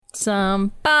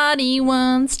Somebody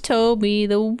once told me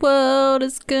the world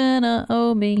is gonna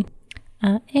owe me.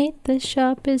 I ain't the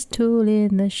sharpest tool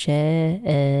in the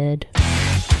shed.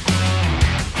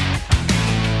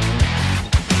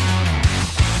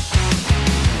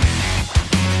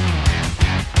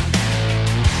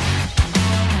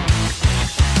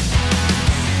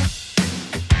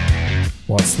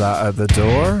 What's that at the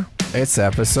door? It's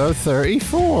episode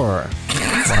 34.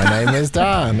 My name is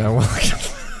Dan, and welcome.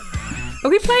 Are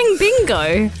we playing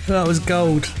bingo? That was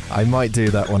gold. I might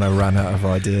do that when I run out of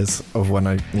ideas of when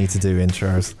I need to do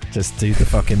intros. Just do the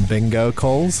fucking bingo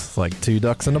calls, like two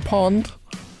ducks in a pond.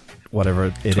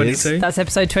 Whatever it 22? is. That's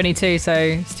episode 22, so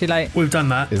it's too late. We've done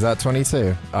that. Is that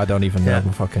 22? I don't even know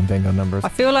the fucking bingo numbers. I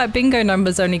feel like bingo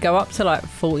numbers only go up to like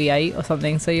 48 or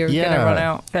something, so you're going to run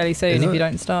out fairly soon if you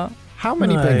don't start. How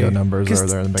many bingo numbers are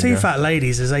there in bingo? Two Fat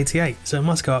Ladies is 88, so it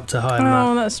must go up to higher than that.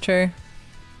 Oh, that's true.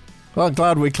 Well,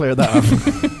 glad we cleared that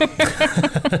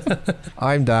up.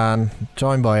 I'm Dan,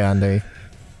 joined by Andy.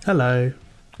 Hello.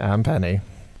 And Penny.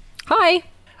 Hi.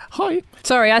 Hi.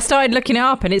 Sorry, I started looking it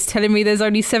up and it's telling me there's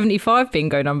only 75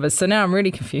 bingo numbers, so now I'm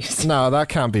really confused. No, that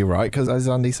can't be right, because as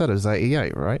Andy said, it was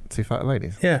 88, right? Two Fat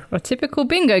Ladies. Yeah. A typical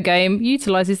bingo game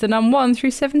utilises the num 1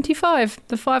 through 75.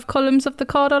 The 5 columns of the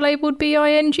card are labelled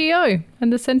BINGO,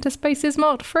 and the centre space is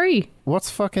marked free.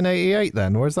 What's fucking 88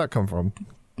 then? Where's that come from?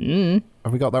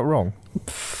 Have we got that wrong?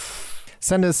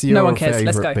 Send us your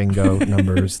favourite bingo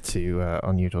numbers to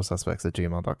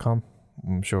unusualsuspects@gmail.com.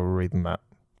 I'm sure we'll read them out.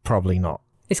 Probably not.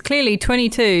 It's clearly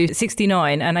 22,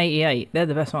 69 and 88. They're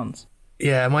the best ones.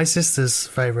 Yeah, my sister's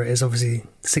favourite is obviously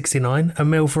 69, a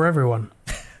meal for everyone.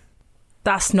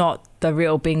 That's not the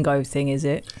real bingo thing, is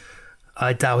it?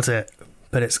 I doubt it,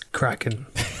 but it's cracking.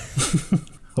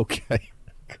 Okay,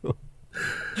 cool.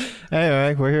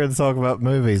 Anyway, we're here to talk about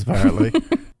movies, apparently.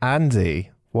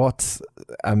 Andy, what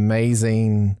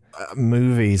amazing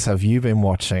movies have you been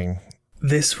watching?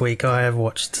 This week I have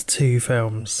watched 2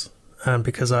 films. And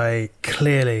because I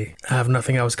clearly have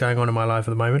nothing else going on in my life at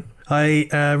the moment, I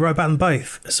wrote about them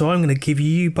both. So I'm going to give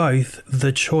you both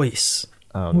the choice.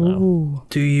 Oh, no. Ooh.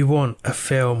 Do you want a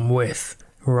film with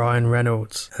Ryan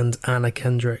Reynolds and Anna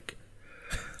Kendrick?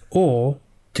 Or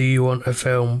do you want a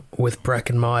film with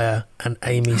Breckin Meyer and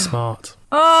Amy Smart?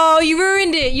 Oh, you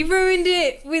ruined it. You ruined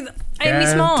it with Amy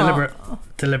Smart.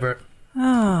 Deliberate.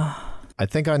 Ah. I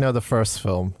think I know the first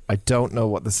film. I don't know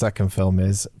what the second film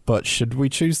is, but should we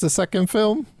choose the second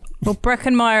film? Well,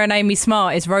 Breckin Meyer and Amy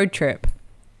Smart is Road Trip,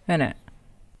 isn't it?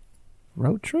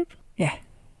 Road Trip? Yeah.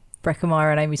 Breckin Meyer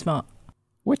and Amy Smart.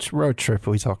 Which road trip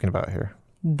are we talking about here?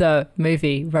 The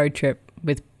movie Road Trip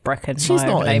with Breckin She's Meyer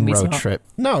not and in Amy Road Smart. Trip.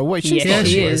 No, wait, she's Yeah, not.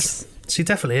 she is. She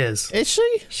definitely is. Is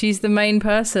she? She's the main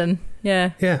person.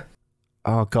 Yeah. Yeah.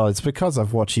 Oh, God, it's because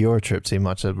I've watched Your Trip too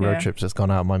much that Road Trip's just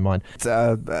gone out of my mind.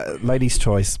 Lady's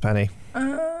choice, Penny.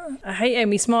 I hate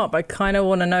Amy Smart, but I kind of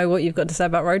want to know what you've got to say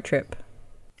about Road Trip.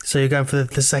 So you're going for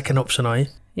the second option, are you?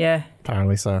 Yeah.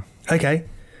 Apparently so. Okay.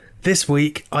 This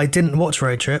week, I didn't watch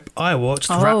Road Trip. I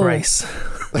watched Rat Race.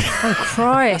 Oh,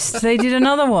 Christ. They did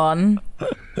another one.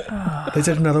 They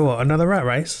did another what? Another Rat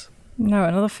Race? No,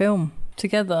 another film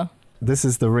together. This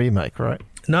is the remake, right?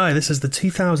 No, this is the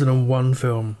 2001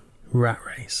 film Rat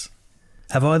Race.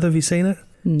 Have either of you seen it?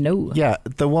 No. Yeah,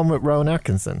 the one with Rowan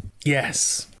Atkinson.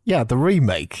 Yes. Yeah, the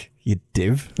remake, you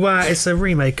div. Well, it's a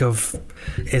remake of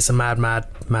It's a Mad, Mad,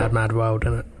 Mad, Mad World,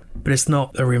 isn't it? But it's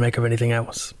not a remake of anything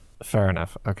else. Fair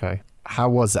enough. Okay. How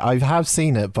was it? I have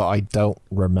seen it, but I don't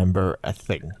remember a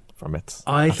thing from it.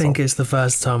 I think it's the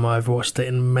first time I've watched it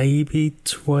in maybe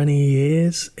 20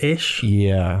 years-ish.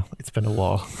 Yeah, it's been a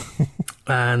while.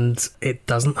 And it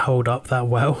doesn't hold up that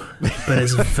well, but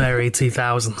it's very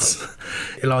 2000s.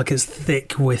 Like, it's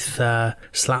thick with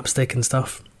slapstick and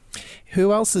stuff.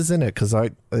 Who else is in it? Because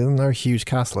isn't there a huge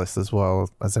cast list as well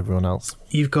as everyone else?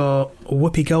 You've got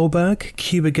Whoopi Goldberg,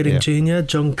 Cuba Gooding Jr.,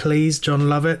 John Cleese, John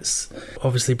Lovitz,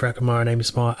 obviously Breckin Meyer and Amy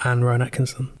Smart, and Rowan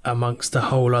Atkinson, amongst a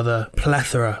whole other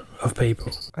plethora of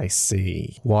people. I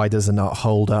see. Why does it not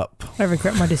hold up? I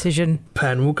regret my decision.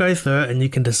 Pen, we'll go through it and you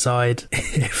can decide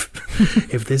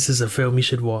if this is a film you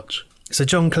should watch. So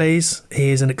John Cleese, he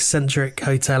is an eccentric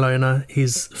hotel owner.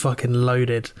 He's fucking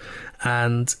loaded.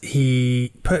 And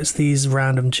he puts these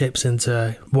random chips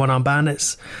into one-armed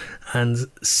bandits, and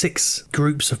 6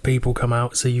 groups of people come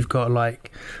out. So you've got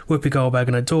like Whoopi Goldberg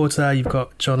and her daughter, you've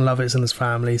got John Lovitz and his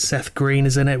family, Seth Green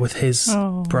is in it with his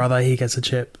brother, he gets a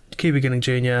chip, Cuba Gooding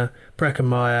Jr., Breckin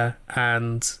Meyer,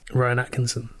 and Rowan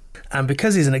Atkinson. And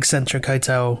because he's an eccentric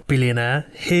hotel billionaire,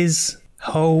 his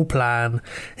whole plan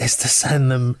is to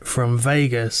send them from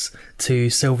Vegas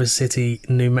to Silver City,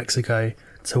 New Mexico,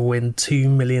 to win $2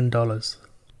 million.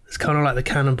 It's kind of like the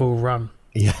Cannonball Run.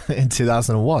 Yeah, in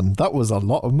 2001. That was a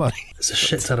lot of money. It's a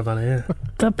shit ton of money, yeah.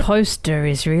 The poster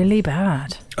is really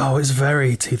bad. Oh, it's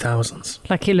very 2000s.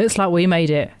 Like, it looks like we made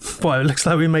it. Well, it looks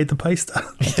like we made the poster.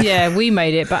 Yeah, we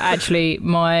made it, but actually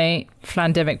my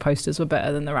Flandemic posters were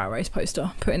better than the Rat Race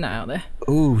poster. Putting that out there.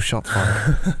 Ooh, shot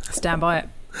fired. Stand by it.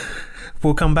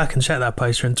 We'll come back and check that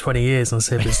poster in 20 years and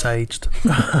see if it's aged.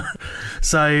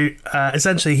 So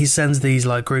essentially he sends these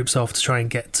like groups off to try and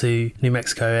get to New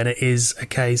Mexico, and it is a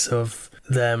case of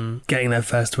them getting there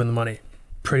first to win the money.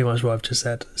 Pretty much what I've just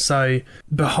said. So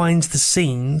behind the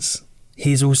scenes,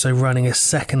 he's also running a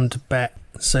second bet.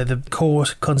 So the core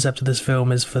concept of this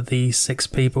film is for these 6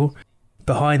 people.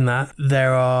 Behind that,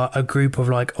 there are a group of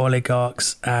like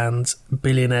oligarchs and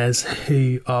billionaires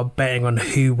who are betting on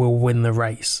who will win the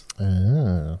race.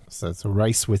 So it's a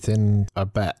race within a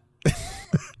bet.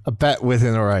 A bet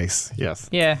within a race, yes.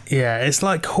 Yeah. Yeah, it's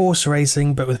like horse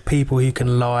racing, but with people who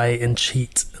can lie and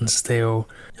cheat and steal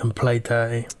and play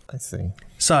dirty. I see.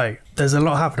 So, there's a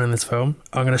lot happening in this film.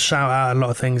 I'm going to shout out a lot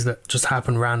of things that just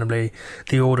happen randomly.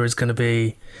 The order is going to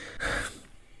be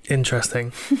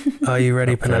interesting. Are you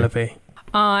ready, okay. Penelope?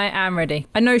 I am ready.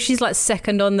 I know she's like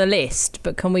second on the list,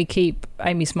 but can we keep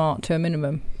Amy Smart to a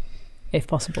minimum? If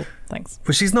possible. Thanks.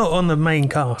 Well, she's not on the main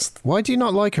cast. Why do you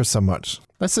not like her so much?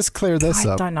 Let's just clear this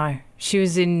up. I don't know. She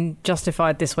was in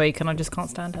Justified this week and I just can't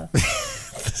stand her.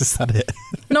 Is that it?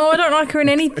 No, I don't like her in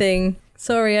anything.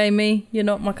 Sorry, Amy. You're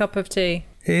not my cup of tea.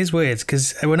 It is weird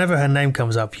because whenever her name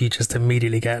comes up, you just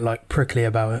immediately get like prickly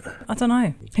about it. I don't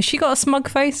know. Has she got a smug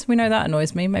face? We know that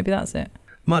annoys me. Maybe that's it.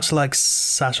 Much like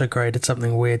Sasha Grey did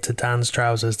something weird to Dan's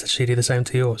trousers, did she do the same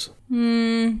to yours?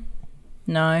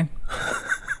 No.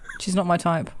 She's not my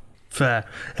type. Fair.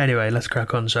 Anyway, let's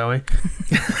crack on, shall we?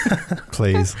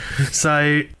 Please.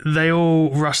 So they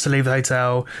all rush to leave the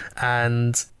hotel,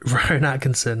 and Rowan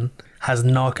Atkinson has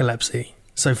narcolepsy,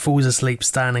 so falls asleep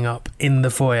standing up in the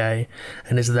foyer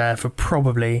and is there for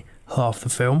probably half the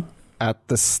film. At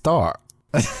the start?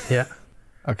 Yeah.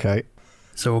 Okay.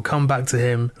 So we'll come back to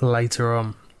him later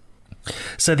on.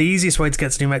 So the easiest way to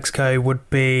get to New Mexico would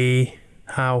be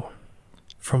how?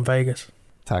 From Vegas?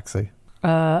 Taxi.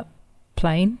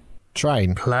 Plane.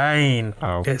 Plane.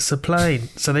 Oh. It's a plane.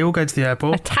 So they all go to the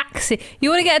airport. A taxi. You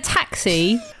want to get a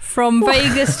taxi from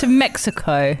Vegas to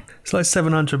Mexico? It's like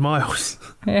 700 miles.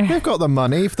 Yeah. They've got the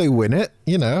money if they win it,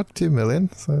 you know, 2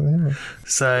 million. So, yeah.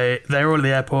 So they're all at the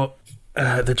airport.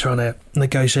 They're trying to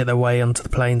negotiate their way onto the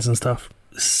planes and stuff.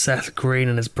 Seth Green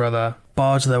and his brother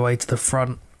barge their way to the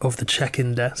front of the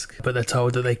check-in desk, but they're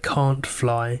told that they can't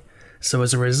fly. So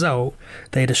as a result,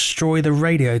 they destroy the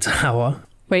radio tower.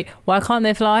 Wait, why can't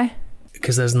they fly?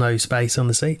 Because there's no space on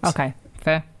the seats. Okay,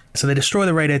 fair. So they destroy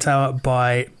the radio tower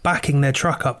by backing their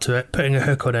truck up to it, putting a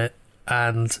hook on it,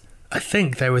 and I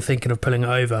think they were thinking of pulling it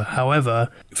over. However,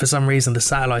 for some reason, the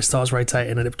satellite starts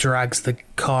rotating and it drags the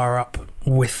car up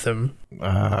with them.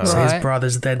 So his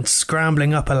brother's then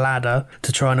scrambling up a ladder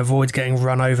to try and avoid getting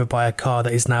run over by a car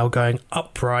that is now going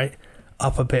upright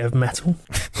up a bit of metal.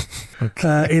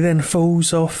 Okay. He then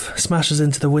falls off, smashes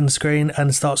into the windscreen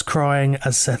and starts crying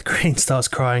as Seth Green starts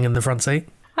crying in the front seat.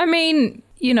 I mean,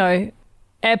 you know,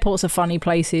 airports are funny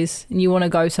places and you want to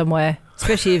go somewhere,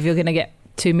 especially if you're going to get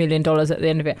 $2 million at the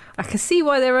end of it. I can see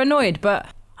why they're annoyed, but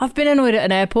I've been annoyed at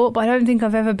an airport, but I don't think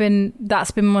I've ever been,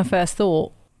 that's been my first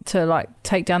thought, to like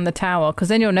take down the tower, because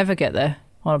then you'll never get there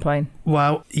on a plane.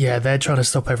 Well, yeah, they're trying to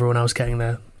stop everyone else getting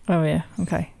there. Oh yeah,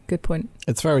 okay, good point.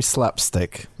 It's very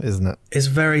slapstick, isn't it? It's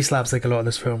very slapstick, a lot of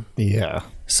this film. Yeah.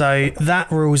 So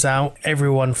that rules out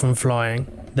everyone from flying.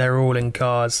 They're all in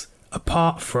cars,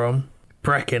 apart from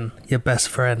Brecken, your best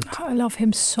friend. I love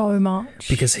him so much.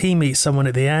 Because he meets someone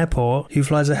at the airport who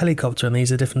flies a helicopter and they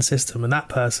use a different system, and that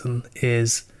person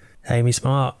is Amy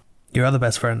Smart, your other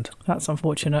best friend. That's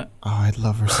unfortunate. Oh, I'd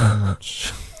love her so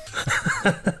much.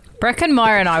 Brecken,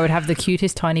 Maya and I would have the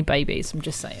cutest tiny babies, I'm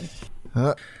just saying.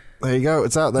 There you go,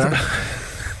 it's out there.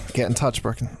 Get in touch,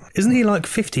 Brecken. Isn't he like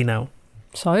 50 now?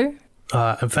 So?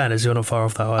 In fairness, you're not far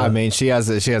off that either. I mean, she has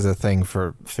a thing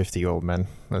for 50-year-old men,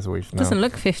 as we've known. Doesn't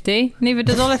look 50, neither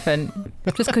does Oliphant.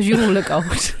 Just because you all look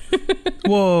old.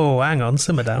 Whoa, hang on,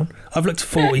 simmer down. I've looked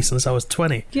 40 since I was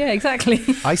 20. Yeah, exactly.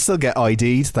 I still get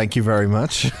ID'd, thank you very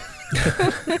much.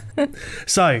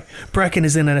 So, Brecken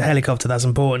is in a helicopter, that's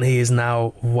important. He is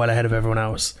now well ahead of everyone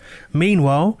else.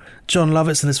 Meanwhile, Jon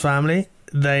Lovitz and his family,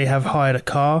 they have hired a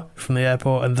car from the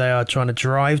airport and they are trying to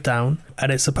drive down,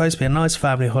 and it's supposed to be a nice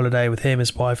family holiday with him,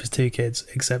 his wife, his 2 kids,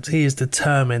 except he is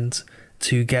determined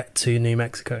to get to New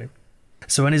Mexico.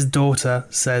 So when his daughter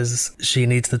says she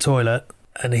needs the toilet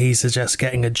and he suggests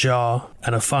getting a jar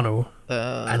and a funnel,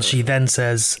 and she then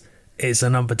says it's a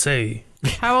number 2,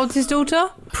 How old's his daughter?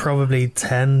 Probably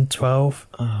 10, 12.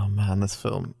 Oh man, this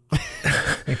film.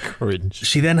 Cringe.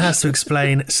 She then has to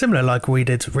explain, similar like we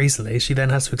did recently, she then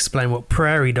has to explain what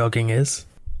prairie dogging is.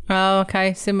 Oh,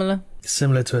 okay, similar.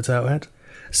 Similar to a turtle head.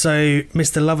 So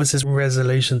Mr. Lovett's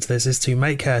resolution to this is to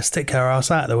make her stick her ass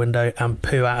out the window and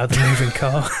poo out of the moving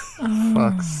car.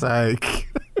 Fuck's sake.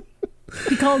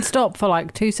 He can't stop for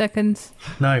like 2 seconds.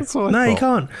 No, you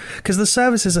can't. Because the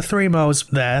services are 3 miles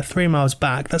there, 3 miles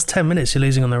back. That's 10 minutes you're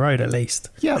losing on the road at least.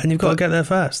 Yeah. And you've got to get there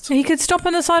first. He could stop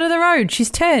on the side of the road. She's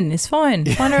 10. It's fine.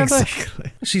 Find her a bush.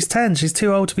 She's 10. She's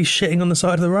too old to be shitting on the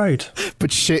side of the road.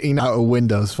 But shitting out a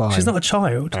window's fine. She's not a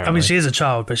child. I mean, she is a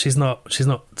child, but she's not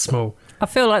small. I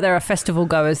feel like there are festival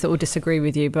goers that will disagree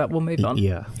with you, but we'll move on.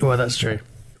 Yeah. Well, that's true.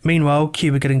 Meanwhile,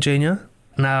 Cuba Gooding Jr.,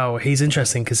 now he's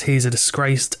interesting because he's a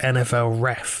disgraced NFL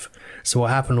ref. So what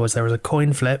happened was there was a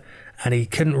coin flip and he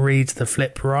couldn't read the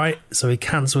flip right, so he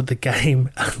cancelled the game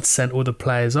and sent all the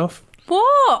players off.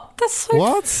 What? That's so...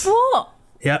 What? What?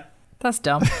 Yep. That's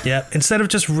dumb. Yeah. Instead of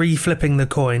just re-flipping the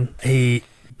coin, he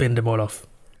binned them all off.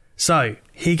 So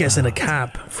he gets in a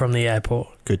cab from the airport.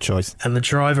 Good choice. And the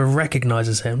driver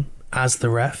recognises him as the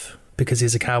ref because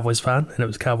he's a Cowboys fan and it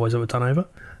was Cowboys that were done over.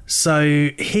 So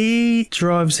he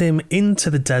drives him into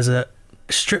the desert,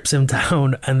 strips him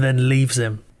down and then leaves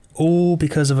him. All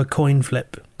because of a coin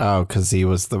flip. Oh, because he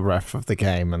was the ref of the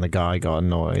game and the guy got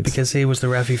annoyed. Because he was the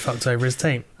ref who fucked over his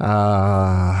team.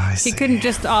 I see. He couldn't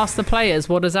just ask the players,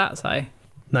 what does that say?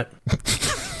 No.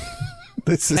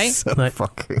 This is so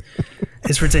fucking...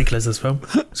 It's ridiculous, this film.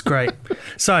 It's great.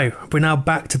 So, we're now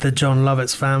back to the Jon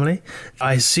Lovitz family.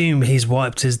 I assume he's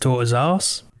wiped his daughter's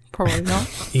arse. Probably not.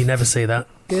 You never see that.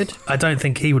 Good. I don't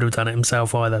think he would have done it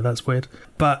himself either. That's weird.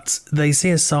 But they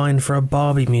see a sign for a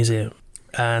Barbie museum.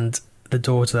 And the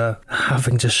daughter,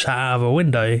 having just shot out of a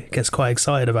window, gets quite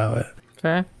excited about it.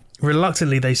 Fair.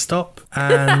 Reluctantly, they stop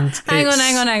and... Hang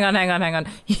on.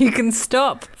 You can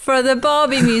stop for the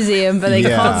Barbie museum, but they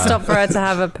can't stop for her to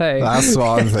have a poo. That's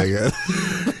what I'm thinking.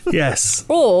 Yes.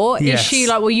 Or is she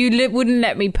like, well, you wouldn't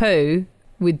let me poo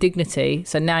with dignity,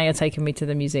 so now you're taking me to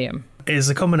the museum? It's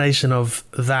a combination of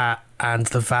that and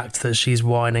the fact that she's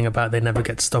whining about they never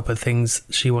get to stop at things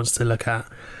she wants to look at.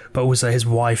 But also his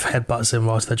wife headbutts him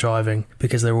whilst they're driving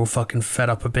because they're all fucking fed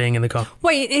up of being in the car.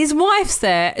 Wait, his wife's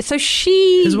there? So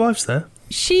she... His wife's there.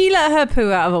 She let her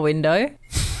poo out of a window?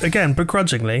 Again,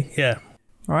 begrudgingly, yeah.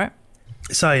 Right.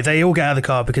 So they all get out of the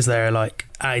car because they're like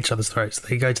at each other's throats.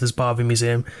 They go to this Barbie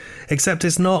museum. Except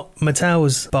it's not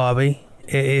Mattel's Barbie.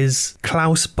 It is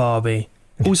Klaus Barbie.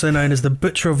 Also known as the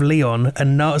Butcher of Leon, a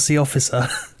Nazi officer.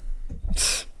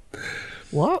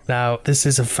 What? Now, this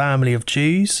is a family of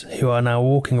Jews who are now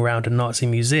walking around a Nazi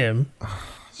museum.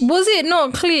 Was it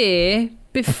not clear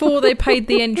before they paid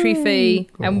the entry fee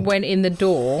and went in the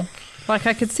door? Like,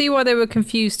 I could see why they were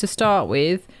confused to start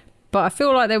with, but I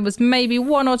feel like there was maybe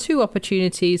 1 or 2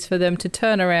 opportunities for them to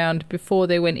turn around before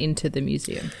they went into the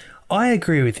museum. I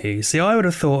agree with you. See, I would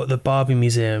have thought the Barbie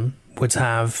museum would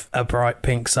have a bright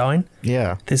pink sign.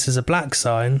 Yeah. This is a black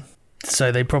sign,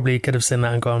 so they probably could have seen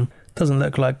that and gone, doesn't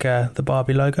look like the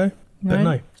Barbie logo, but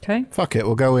no. Okay. Fuck it,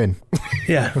 we'll go in.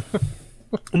 Yeah.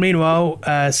 Meanwhile,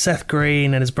 Seth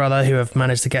Green and his brother, who have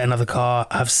managed to get another car,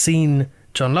 have seen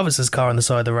Jon Lovitz's car on the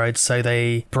side of the road, so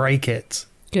they break it.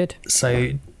 Good.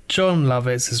 So Jon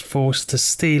Lovitz is forced to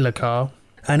steal a car,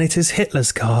 and it is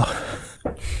Hitler's car.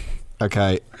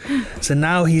 Okay. So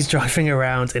now he's driving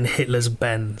around in Hitler's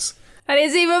Benz. And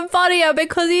it's even funnier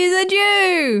because he's a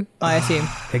Jew, I assume.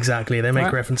 Exactly, they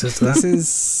make references to that. This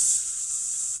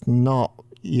is not...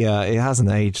 Yeah, it hasn't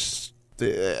aged.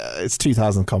 It's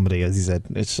 2000 comedy, as you said.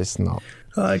 It's just not.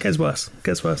 Oh, it gets worse.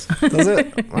 Does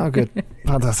it? Oh, good.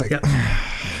 Fantastic. Yep.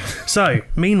 So,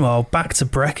 meanwhile, back to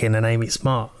Breckin and Amy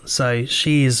Smart. So,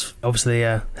 she is obviously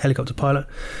a helicopter pilot.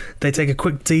 They take a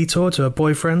quick detour to her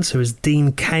boyfriend's, who is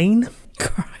Dean Cain.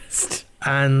 Christ.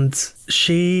 And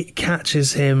she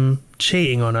catches him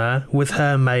cheating on her with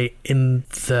her mate in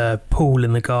the pool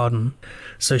in the garden.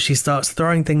 So she starts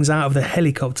throwing things out of the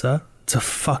helicopter to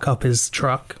fuck up his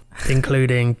truck,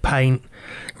 including paint,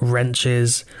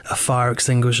 wrenches, a fire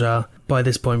extinguisher. By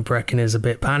this point, Breckin is a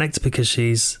bit panicked because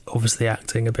she's obviously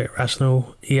acting a bit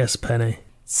rational. Yes, Penny.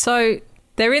 So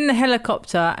they're in the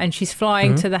helicopter and she's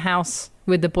flying to the house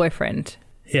with the boyfriend.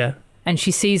 Yeah. And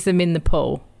she sees them in the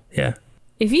pool. Yeah.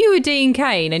 If you were Dean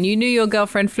Cain and you knew your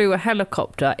girlfriend flew a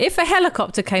helicopter, if a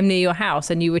helicopter came near your house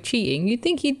and you were cheating, you'd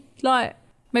think he'd, like,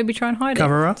 maybe try and hide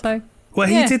Cover it. up. So, Well,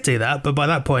 he did do that, but by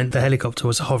that point, the helicopter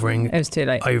was hovering it was too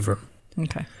late. over him.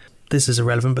 Okay. This is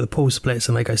irrelevant, but the pool splits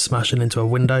and they go smashing into a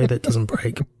window that doesn't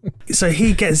break. So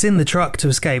he gets in the truck to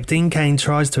escape. Dean Cain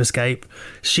tries to escape.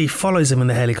 She follows him in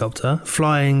the helicopter,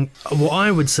 flying what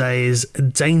I would say is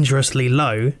dangerously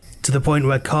low, to the point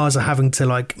where cars are having to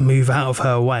like move out of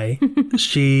her way.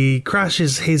 She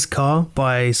crashes his car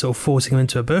by sort of forcing him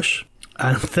into a bush,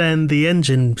 and then the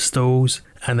engine stalls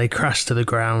and they crash to the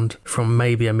ground from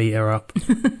maybe a meter up.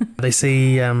 They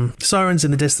see sirens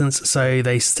in the distance, so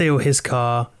they steal his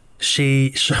car.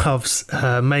 She shoves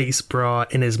her mate's bra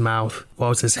in his mouth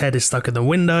whilst his head is stuck in the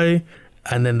window,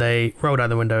 and then they roll down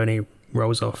the window and he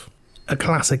rolls off. A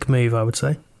classic move, I would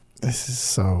say. This is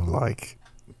so like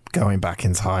going back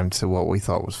in time to what we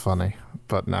thought was funny,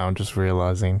 but now I'm just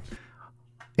realizing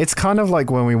it's kind of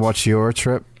like when we watched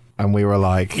Eurotrip and we were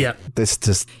like, yeah, this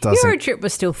just doesn't... Eurotrip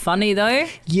was still funny though.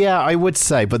 Yeah, I would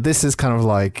say, but this is kind of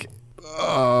like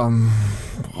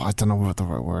I don't know what the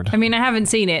right word. I mean, I haven't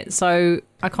seen it, so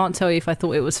I can't tell you if I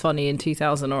thought it was funny in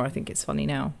 2000 or I think it's funny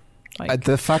now. Like,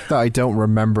 the fact that I don't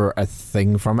remember a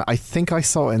thing from it, I think I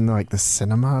saw it in like the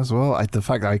cinema as well. The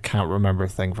fact that I can't remember a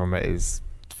thing from it is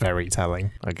very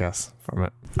telling, I guess, from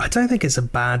it. I don't think it's a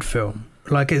bad film.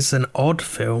 Like, it's an odd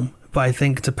film, but I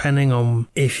think depending on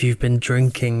if you've been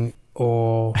drinking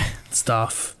or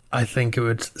stuff, I think it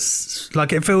would...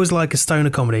 Like, it feels like a stoner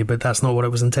comedy, but that's not what it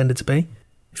was intended to be,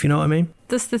 if you know what I mean.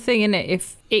 That's the thing, isn't it?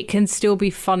 If it can still be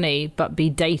funny but be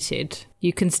dated,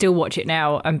 you can still watch it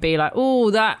now and be like,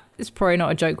 oh, that is probably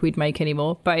not a joke we'd make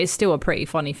anymore, but it's still a pretty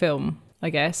funny film, I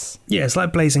guess. Yeah, it's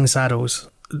like Blazing Saddles.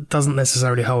 It doesn't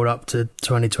necessarily hold up to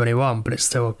 2021, but it's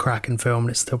still a cracking film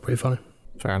and it's still pretty funny.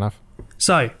 Fair enough.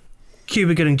 So,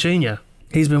 Cuba Gooding Jr.,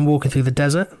 he's been walking through the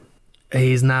desert.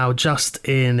 He's now just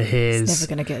in his... He's never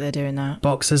going to get there doing that.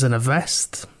 ...boxers and a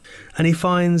vest. And he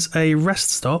finds a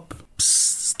rest stop,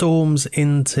 storms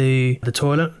into the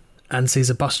toilet and sees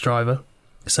a bus driver.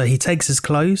 So he takes his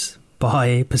clothes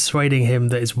by persuading him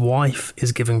that his wife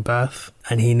is giving birth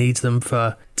and he needs them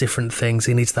for different things.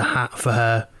 He needs the hat for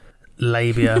her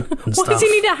labia and stuff. Why does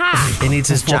he need a hat? He needs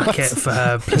his jacket for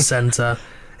her placenta.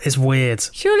 It's weird.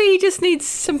 Surely he just needs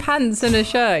some pants and a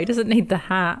shirt. He doesn't need the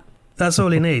hat. That's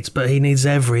all he needs, but he needs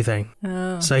everything.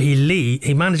 Oh. So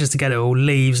he manages to get it all,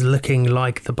 leaves looking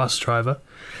like the bus driver,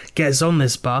 gets on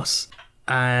this bus,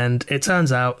 and it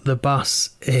turns out the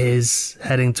bus is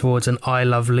heading towards an I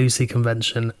Love Lucy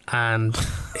convention, and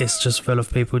it's just full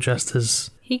of people dressed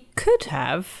as... He could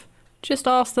have just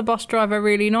asked the bus driver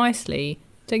really nicely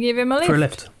to give him a lift. For a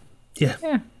lift.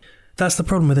 Yeah. That's the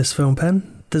problem with this film,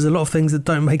 Pen. There's a lot of things that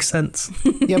don't make sense.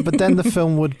 Yeah, but then the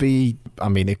film would be... I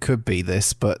mean, it could be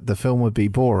this, but the film would be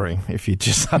boring if you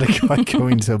just had a guy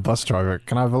going to a bus driver.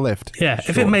 Can I have a lift? Yeah, sure.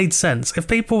 If it made sense. If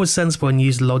people were sensible and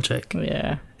used logic,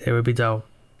 it would be dull.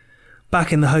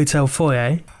 Back in the hotel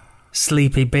foyer,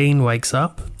 Sleepy Bean wakes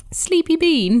up. Sleepy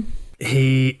Bean?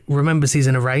 He remembers he's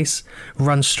in a race,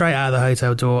 runs straight out of the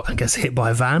hotel door and gets hit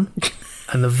by a van.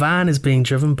 And the van is being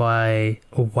driven by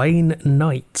Wayne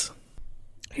Knight.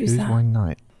 Who's that? Wayne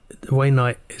Knight? Wayne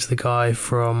Knight is the guy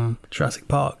from Jurassic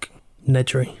Park,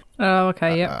 Nedry. Oh,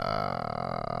 okay, yep.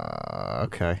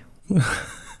 Okay.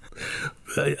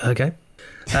 Okay.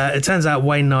 It turns out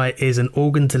Wayne Knight is an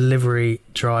organ delivery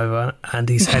driver and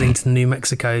he's heading to New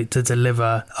Mexico to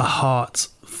deliver a heart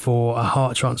for a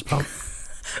heart transplant.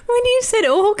 When you said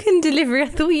organ delivery, I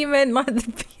thought you meant like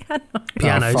the piano.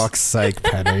 Pianos. Oh, fuck's sake,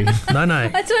 Penny. No.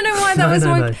 I don't know why that was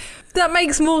more... That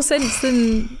makes more sense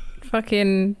than...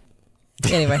 Fucking...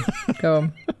 Anyway, go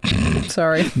on.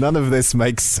 Sorry. None of this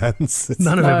makes sense.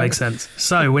 None of it makes sense.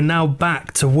 So we're now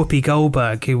back to Whoopi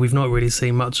Goldberg, who we've not really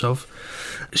seen much of.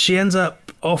 She ends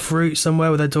up off route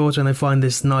somewhere with her daughter and they find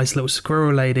this nice little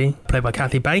squirrel lady, played by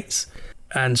Kathy Bates.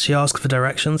 And she asks for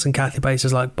directions and Kathy Bates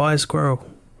is like, buy a squirrel.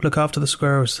 Look after the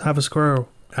squirrels. Have a squirrel.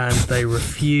 And they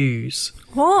refuse.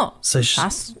 What? So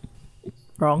that's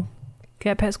wrong.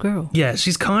 Get a pet squirrel. Yeah,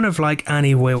 she's kind of like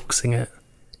Annie Wilkesing it.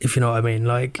 If you know what I mean.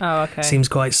 Like, seems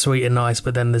quite sweet and nice,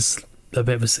 but then there's a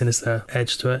bit of a sinister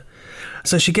edge to it.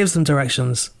 So she gives them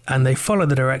directions, and they follow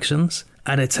the directions,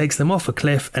 and it takes them off a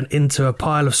cliff and into a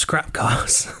pile of scrap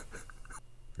cars.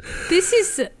 This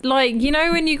is like, you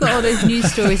know when you got all those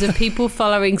news stories of people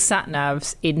following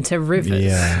sat-navs into rivers?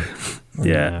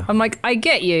 Yeah. I'm like, I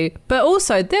get you, but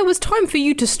also there was time for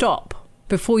you to stop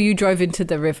before you drove into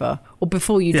the river or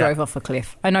before you drove off a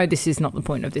cliff. I know this is not the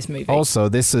point of this movie. Also,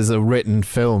 this is a written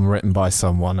film written by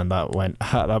someone and that went,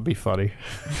 that'd be funny.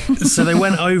 So they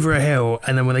went over a hill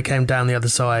and then when they came down the other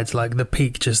side, like the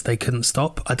peak just, they couldn't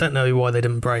stop. I don't know why they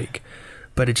didn't brake,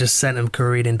 but it just sent them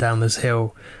careening down this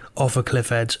hill off a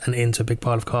cliff edge and into a big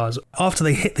pile of cars. After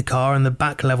they hit the car and the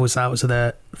back levels out so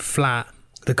they're flat,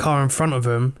 The car in front of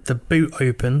them, the boot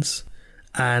opens,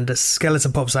 and a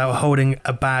skeleton pops out holding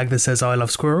a bag that says "I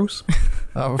love squirrels."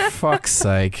 Oh, for fuck's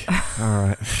sake. All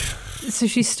right. So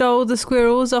she stole the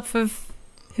squirrels off of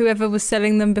whoever was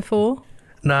selling them before?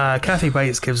 Nah, Kathy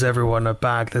Bates gives everyone a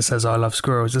bag that says "I love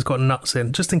squirrels." It's got nuts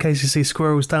in, just in case you see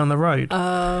squirrels down the road.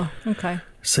 Oh, okay.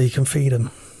 So you can feed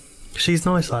them. She's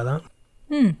nice like that.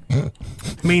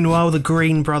 Meanwhile, the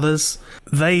Green brothers,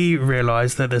 they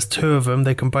realise that there's two of them.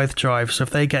 They can both drive, so if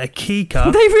they get a key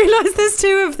cut... They realise there's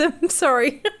two of them.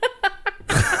 Sorry.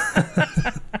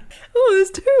 Oh,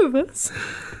 there's two of us.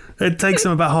 It takes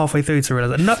them about halfway through to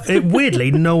realise that.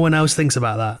 Weirdly, no one else thinks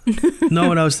about that. No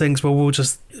one else thinks, well, we'll do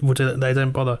that. They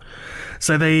don't bother.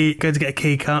 So they go to get a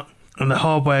key cut, and the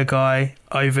hardware guy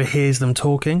overhears them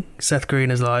talking. Seth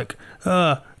Green is like,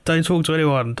 don't talk to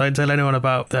anyone. Don't tell anyone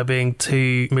about there being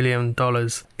 $2 million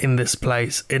in this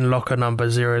place in locker number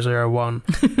 001.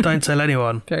 Don't tell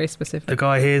anyone. Very specific. The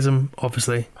guy hears them,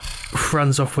 obviously,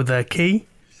 runs off with their key.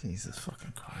 Jesus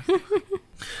fucking Christ.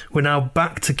 We're now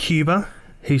back to Cuba,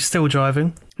 who's still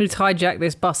driving. Who's hijacked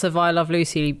this bus of I Love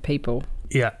Lucy people.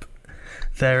 Yep.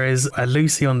 There is a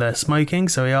Lucy on there smoking,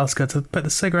 so he asks her to put the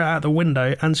cigarette out the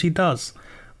window, and she does.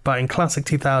 But in classic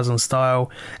 2000 style,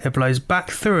 it blows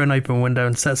back through an open window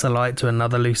and sets alight to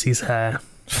another Lucy's hair.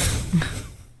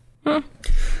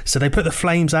 So they put the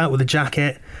flames out with a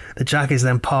jacket. The jacket is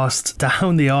then passed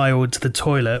down the aisle to the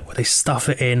toilet, where they stuff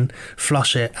it in,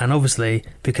 flush it, and obviously,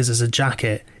 because there's a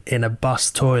jacket in a bus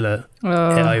toilet, it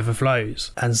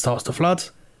overflows and starts to flood.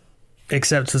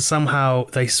 Except that somehow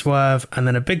they swerve, and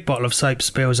then a big bottle of soap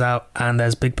spills out, and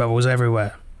there's big bubbles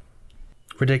everywhere.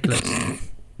 Ridiculous.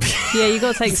 Yeah, you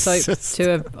got to take soap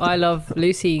to a I Love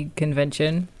Lucy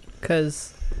convention,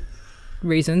 because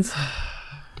reasons.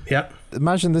 Yep.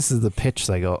 Imagine this is the pitch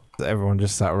they got. Everyone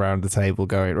just sat around the table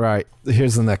going, right,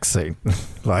 here's the next scene.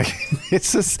 Like,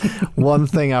 it's just one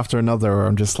thing after another where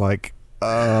I'm just like,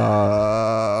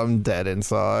 I'm dead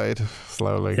inside,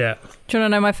 slowly. Yeah. Do you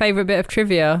want to know my favourite bit of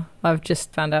trivia I've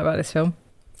just found out about this film?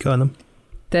 Go on then.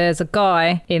 There's a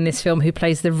guy in this film who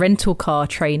plays the rental car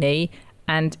trainee,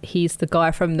 and he's the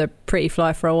guy from the Pretty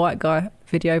Fly for a White Guy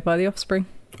video by The Offspring.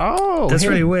 Oh, that's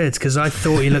really weird, because I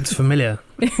thought he looked familiar.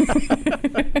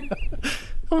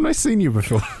 Haven't I seen you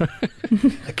before?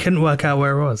 I couldn't work out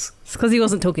where it was. It's because he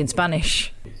wasn't talking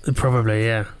Spanish. Probably,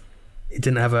 yeah. He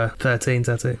didn't have a 13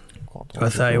 tattoo. Or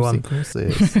 31.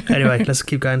 Anyway, let's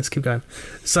keep going.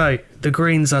 So, the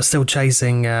Greens are still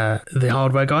chasing the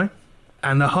hardware guy.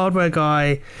 And the hardware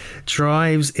guy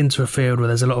drives into a field where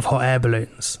there's a lot of hot air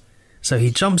balloons. So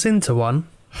he jumps into one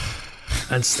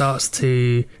and starts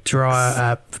to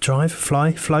float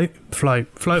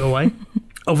away.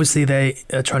 Obviously, they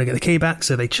are trying to get the key back,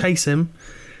 so they chase him.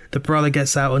 The brother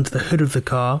gets out onto the hood of the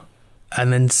car,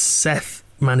 and then Seth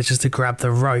manages to grab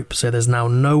the rope, so there's now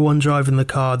no one driving the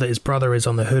car that his brother is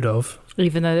on the hood of.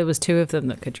 Even though there was two of them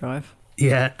that could drive.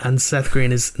 Yeah, and Seth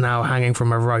Green is now hanging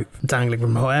from a rope, dangling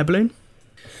from a hot air balloon.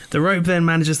 The rope then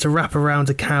manages to wrap around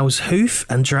a cow's hoof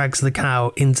and drags the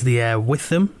cow into the air with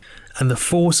them. And the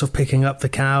force of picking up the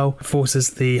cow forces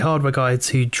the hardware guy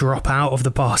to drop out of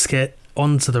the basket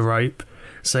onto the rope.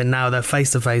 So now they're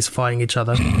face to face fighting each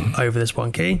other over this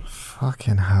one key.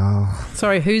 Fucking hell.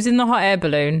 Sorry, who's in the hot air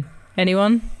balloon?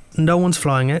 Anyone? No one's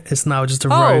flying it. It's now just a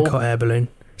rogue hot air balloon.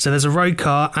 So there's a rogue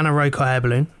car and a rogue hot air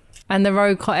balloon. And the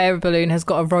rogue hot air balloon has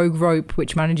got a rogue rope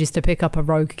which manages to pick up a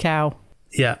rogue cow.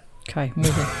 Yeah. Okay,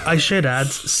 moving. I should add,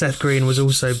 Seth Green was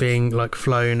also being like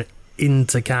flown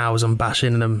into cows and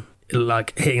bashing them,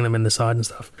 like hitting them in the side and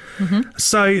stuff. Mm-hmm.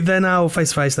 So they're now face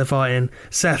to face, they're fighting.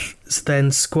 Seth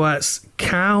then squirts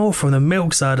cow from the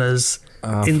milk udders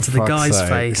into the guy's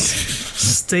face,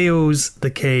 steals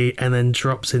the key, and then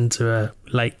drops into a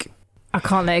lake. I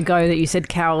can't let it go that you said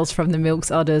cows from the milk's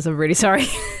udders. I'm really sorry.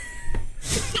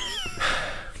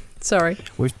 Sorry.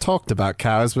 We've talked about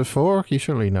cows before. You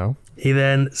surely know. He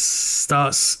then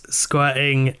starts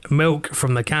squirting milk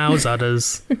from the cow's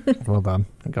udders. Well done.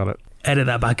 I got it. Edit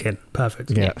that back in. Perfect.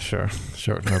 Yeah, sure.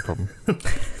 No problem.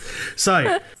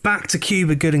 So, back to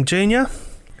Cuba Gooding Jr.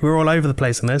 We're all over the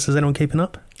place on this. Is anyone keeping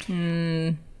up?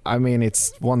 I mean,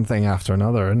 it's one thing after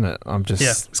another, isn't it? I'm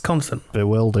just it's constant.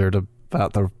 Bewildered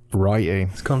about the writing.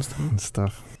 It's constant. And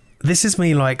stuff. This is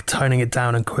me like toning it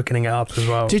down and quickening it up as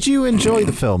well. Did you enjoy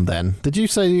the film then? Did you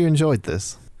say you enjoyed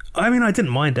this? I mean, I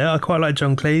didn't mind it. I quite like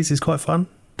John Cleese. He's quite fun.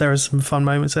 There are some fun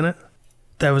moments in it.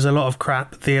 There was a lot of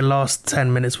crap. The last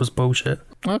 10 minutes was bullshit.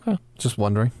 Okay. Just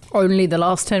wondering. Only the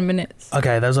last 10 minutes.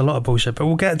 Okay, there was a lot of bullshit, but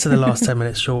we'll get to the last 10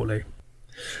 minutes shortly.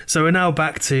 So we're now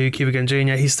back to Cuba Gooding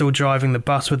Jr. He's still driving the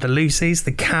bus with the Lucys.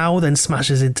 The cow then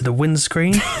smashes into the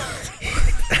windscreen.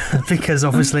 Because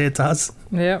obviously it does.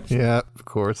 Yep. Yeah, of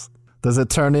course. Does it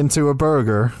turn into a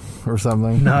burger or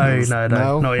something? No,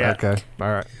 not yet. Okay, all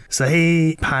right. So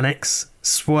he panics,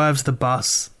 swerves the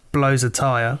bus, blows a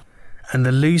tyre, and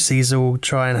the Lucys all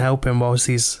try and help him whilst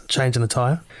he's changing the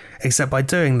tyre. Except by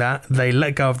doing that, they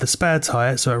let go of the spare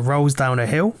tyre so it rolls down a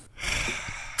hill.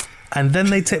 And then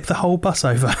they tip the whole bus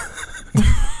over.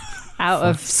 Out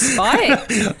of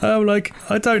spite? I'm like,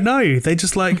 I don't know. They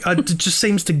just like, it just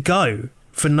seems to go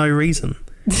for no reason.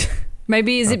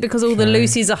 Maybe is it because all the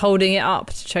Lucys are holding it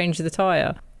up to change the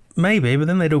tyre? Maybe, but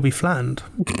then they'd all be flattened.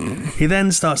 He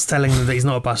then starts telling them that he's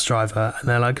not a bus driver. And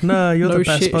they're like, no, you're the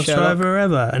best bus driver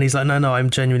ever. And he's like, no, I'm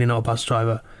genuinely not a bus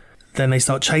driver. Then they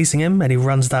start chasing him and he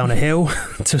runs down a hill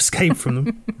to escape from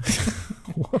them.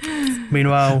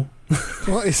 Meanwhile...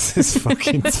 What is this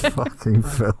fucking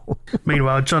film?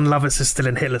 Meanwhile, Jon Lovitz is still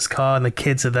in Hitler's car and the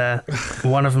kids are there.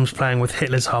 One of them's playing with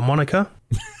Hitler's harmonica.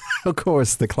 Of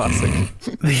course, the classic.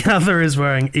 The other is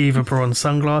wearing Eva Braun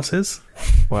sunglasses.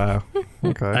 Wow.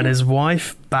 Okay. And his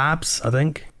wife, Babs, I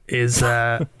think, is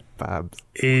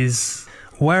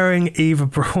wearing Eva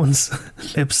Braun's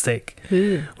lipstick,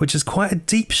 which is quite a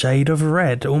deep shade of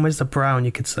red, almost a brown,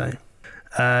 you could say.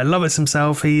 Lovitz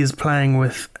himself, he is playing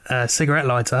with a cigarette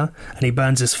lighter and he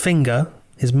burns his finger,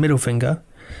 his middle finger.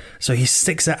 So he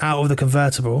sticks it out of the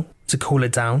convertible to cool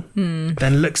it down,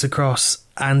 then looks across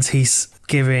and he's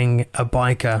giving a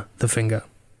biker the finger.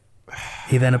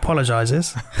 He then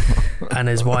apologises and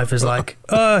his wife is like,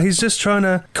 oh, he's just trying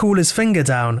to cool his finger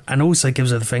down, and also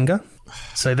gives her the finger.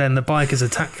 So then the bikers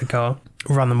attack the car,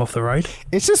 run them off the road.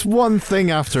 It's just one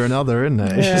thing after another, isn't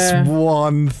it? It's just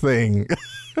one thing.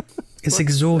 It's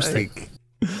exhausting.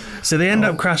 So they end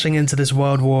up crashing into this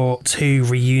World War II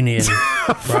reunion,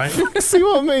 right? Do you see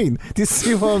what I mean? Do you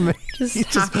see what I mean?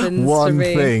 Just one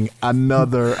thing,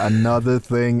 another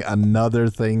thing, another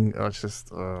thing. Oh, it's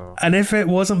just... Oh. And if it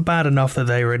wasn't bad enough that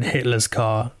they were in Hitler's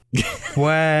car,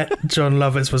 where Jon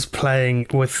Lovitz was playing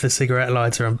with the cigarette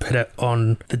lighter and put it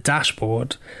on the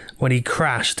dashboard, when he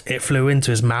crashed, it flew into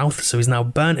his mouth, so he's now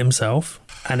burnt himself,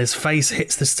 and his face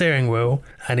hits the steering wheel,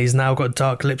 and he's now got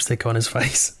dark lipstick on his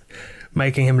face,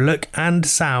 making him look and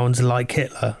sound like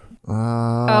Hitler.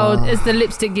 Is the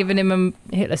lipstick giving him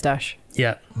a Hitler stash?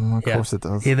 Yeah. Of course it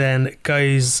does. He then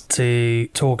goes to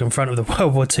talk in front of the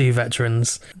World War II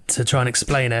veterans to try and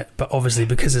explain it, but obviously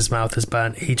because his mouth is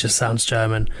burnt, he just sounds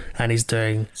German, and he's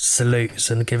doing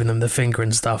salutes and giving them the finger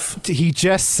and stuff. He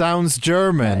just sounds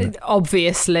German.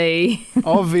 Obviously.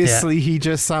 He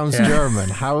just sounds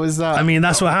German. How is that? I mean,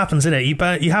 that's what happens, isn't it?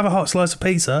 You have a hot slice of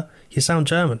pizza, you sound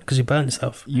German because you burnt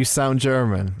yourself. You sound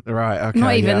German. Right, okay.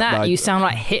 Not even that, like, you sound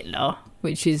like Hitler,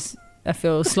 which is, I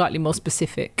feel, slightly more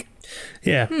specific.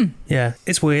 Yeah, yeah,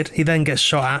 it's weird. He then gets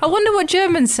shot at. I wonder what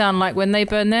Germans sound like when they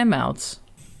burn their mouths.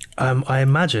 I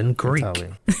imagine Greek.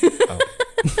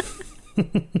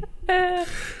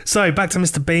 So back to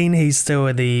Mr. Bean. He's still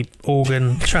in the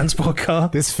organ transport car.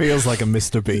 This feels like a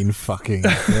Mr. Bean fucking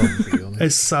film.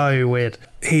 It's so weird.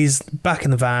 He's back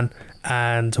in the van,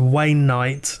 and Wayne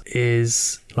Knight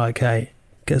is like, "Hey,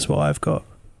 guess what I've got?"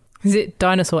 Is it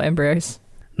dinosaur embryos?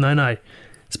 No,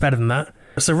 it's better than that.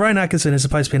 So Rowan Atkinson is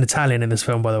supposed to be an Italian in this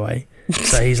film, by the way.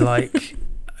 So he's like...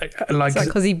 Is that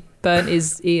because he burnt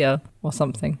his ear or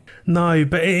something? No,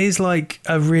 but it is like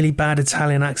a really bad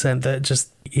Italian accent that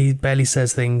just... He barely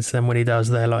says things, and when he does,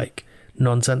 they're like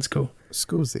nonsensical.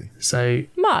 Scusi. So...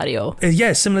 Mario.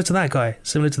 Yeah, similar to that guy.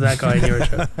 Similar to that guy in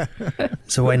Eurotrip.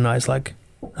 So Wayne Knight's like,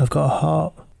 I've got a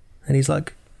heart. And he's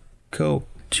like, cool.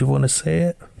 Do you want to see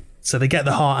it? So they get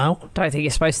the heart out. Don't think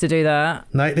you're supposed to do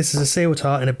that. No, this is a sealed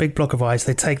heart in a big block of ice.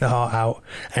 They take the heart out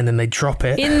and then they drop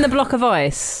it. In the block of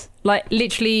ice? Like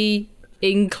literally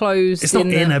enclosed? It's not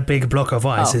in a big block of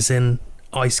ice. It's in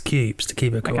ice cubes to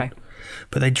keep it cool. Okay.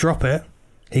 But they drop it.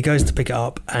 He goes to pick it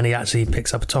up and he actually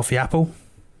picks up a toffee apple.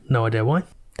 No idea why.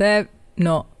 They're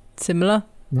not similar?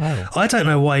 No. I don't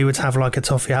know why you would have like a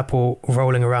toffee apple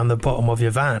rolling around the bottom of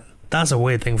your van. That's a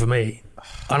weird thing for me.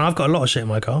 And I've got a lot of shit in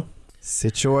my car.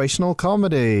 Situational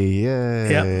comedy,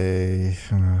 yay.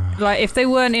 Yep. Like, if they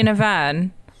weren't in a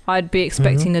van, I'd be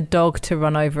expecting a dog to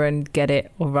run over and get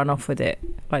it or run off with it.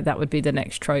 Like, that would be the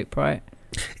next trope, right?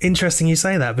 Interesting you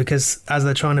say that, because as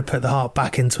they're trying to put the heart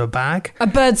back into a bag... A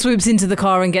bird swoops into the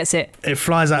car and gets it. It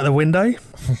flies out the window,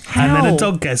 How? and then a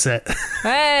dog gets it.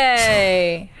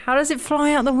 Hey! How does it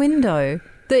fly out the window?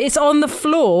 It's on the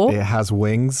floor. It has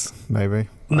wings, maybe.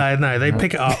 No, they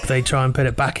pick it up, they try and put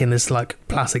it back in this like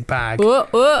plastic bag.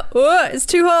 It's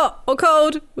too hot or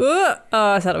cold.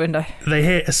 Oh, it's out the window. They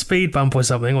hit a speed bump or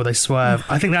something, or they swerve.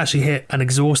 I think they actually hit an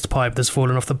exhaust pipe that's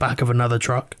fallen off the back of another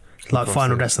truck, like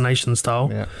Final Destination style.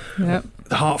 Yeah. Yep.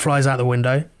 The heart flies out the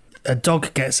window. A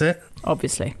dog gets it.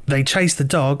 Obviously. They chase the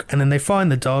dog, and then they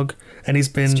find the dog, and he's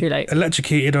been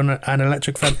electrocuted on an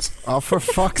electric fence. Oh, for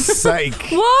fuck's sake.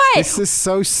 Why? This is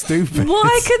so stupid.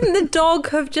 Why couldn't the dog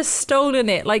have just stolen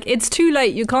it? Like, it's too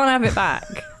late. You can't have it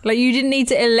back. Like, you didn't need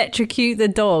to electrocute the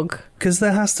dog. Because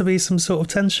there has to be some sort of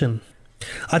tension.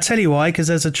 I'll tell you why, because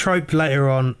there's a trope later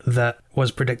on that was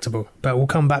predictable. But we'll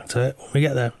come back to it when we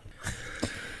get there.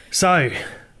 So,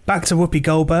 back to Whoopi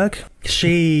Goldberg.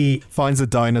 She finds a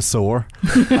dinosaur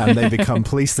and they become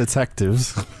police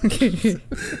detectives.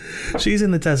 She's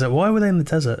in the desert. Why were they in the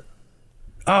desert?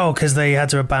 Oh, because they had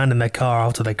to abandon their car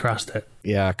after they crashed it.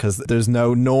 Yeah, because there's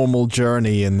no normal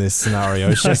journey in this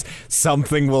scenario. It's just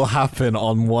something will happen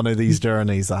on one of these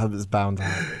journeys that is bound to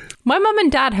happen. My mum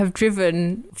and dad have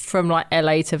driven from like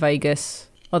LA to Vegas,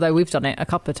 although we've done it a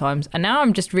couple of times. And now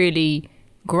I'm just really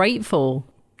grateful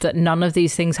that none of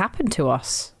these things happened to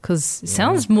us, because it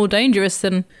sounds more dangerous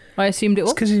than I assumed it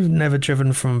was. It's because you've never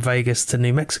driven from Vegas to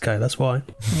New Mexico, that's why.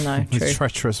 No, true. It's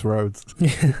treacherous roads.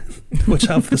 Watch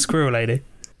out for the squirrel lady.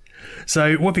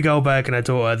 So Whoopi Goldberg and her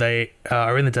daughter, they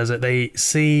are in the desert. They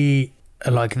see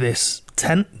like this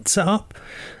tent set up,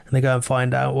 and they go and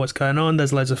find out what's going on.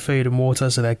 There's loads of food and water,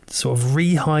 so they're sort of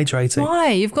rehydrating. Why?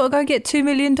 You've got to go get $2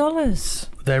 million.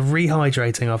 They're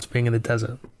rehydrating after being in the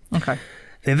desert. Okay.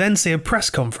 They then see a press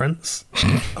conference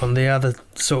on the other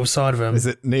sort of side of them. Is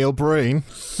it Neil Breen?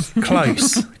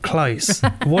 Close.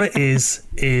 What it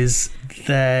is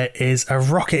there is a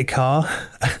rocket car,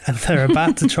 and they're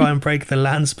about to try and break the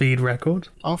land speed record.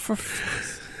 Oh, for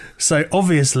So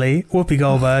obviously, Whoopi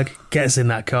Goldberg gets in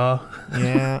that car.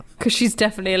 Yeah. Because she's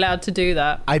definitely allowed to do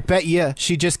that. I bet you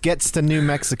she just gets to New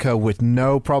Mexico with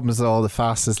no problems at all, the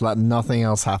fastest, like nothing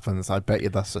else happens. I bet you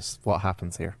that's just what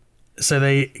happens here. So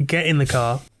they get in the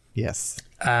car. Yes.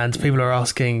 And people are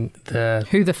asking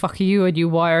who the fuck are you and you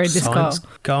why are in this car?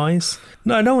 Guys.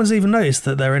 No one's even noticed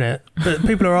that they're in it. But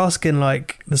people are asking,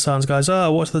 like, the science guys,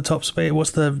 oh, what's the top speed?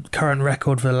 What's the current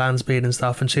record for the land speed and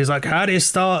stuff? And she's like, how do you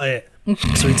start it?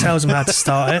 So he tells them how to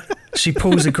start it. She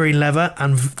pulls a green lever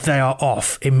and they are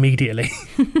off immediately.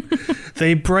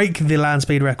 They break the land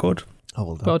speed record.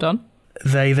 Well done.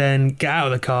 They then get out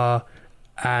of the car,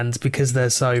 and because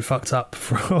they're so fucked up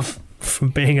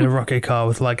from being in a rocket car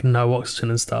with like no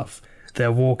oxygen and stuff,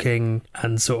 they're walking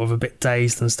and sort of a bit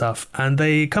dazed and stuff, and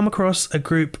they come across a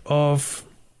group of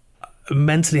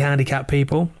mentally handicapped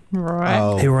people,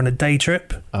 right, who are on a day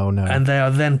trip. Oh no. And they are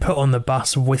then put on the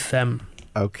bus with them.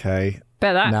 Okay.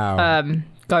 Bet that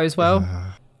goes well.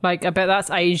 Like, I bet that's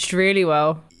aged really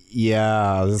well.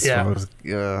 Yeah,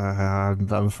 I'm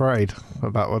afraid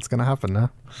about what's going to happen now.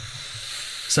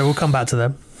 So we'll come back to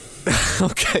them.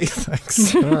 Okay,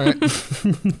 thanks. All right.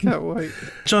 Can't wait.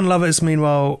 John Lovitz,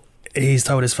 meanwhile, he's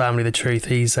told his family the truth.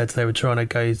 He said they were trying to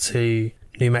go to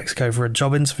New Mexico for a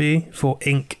job interview for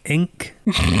Inc.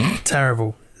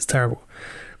 Terrible. It's terrible.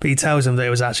 But he tells them that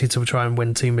it was actually to try and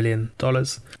win $2 million.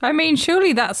 I mean,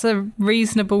 surely that's a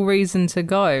reasonable reason to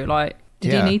go. Like,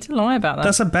 did you need to lie about that?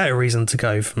 That's a better reason to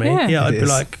go for me. Yeah, I'd be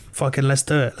like, fucking let's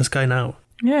do it. Let's go now.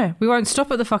 Yeah, we won't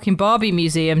stop at the fucking Barbie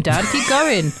museum, Dad. Keep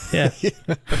going. Yeah.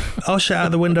 I'll shout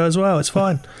out the window as well. It's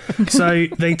fine. So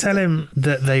they tell him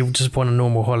that they just want a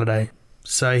normal holiday.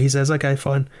 So he says, okay,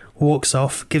 fine. Walks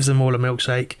off, gives them all a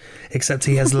milkshake, except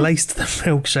he has laced the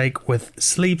milkshake with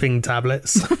sleeping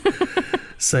tablets.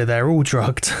 So they're all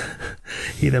drugged.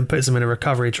 He then puts them in a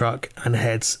recovery truck and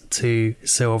heads to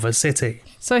Silver City.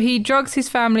 So he drugs his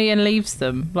family and leaves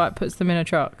them, like puts them in a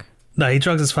truck? No, he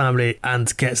drugs his family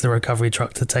and gets the recovery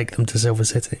truck to take them to Silver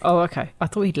City. Oh, okay. I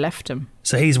thought he'd left them.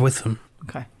 So he's with them.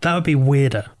 Okay. That would be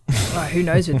weirder. Right, who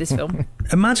knows with this film?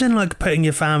 Imagine like putting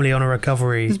your family on a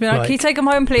recovery. Just be like, can you take them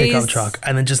home, please? Pickup truck,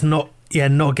 and then just not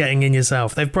getting in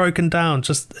yourself. They've broken down.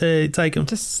 Just take them.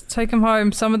 Just take them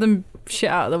home. Some of them shit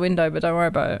out of the window, but don't worry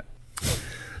about it.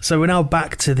 So we're now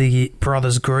back to the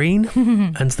Brothers Green,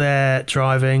 and they're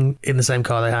driving in the same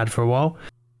car they had for a while.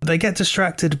 They get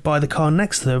distracted by the car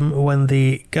next to them when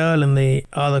the girl in the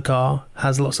other car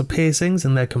has lots of piercings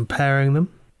and they're comparing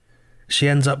them. She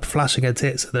ends up flashing her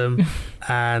tits at them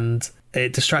and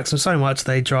it distracts them so much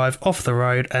they drive off the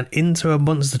road and into a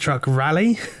monster truck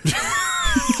rally.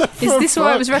 Is this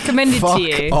what was recommended to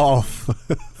you?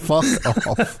 Fuck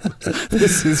off.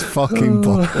 This is fucking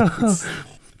balls.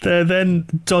 They're then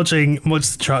dodging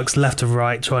monster trucks left and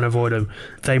right, trying to avoid them.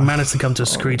 They manage to come to a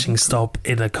screeching stop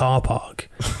in a car park.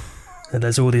 And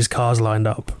there's all these cars lined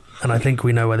up. And I think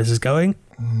we know where this is going.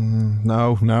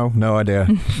 No idea.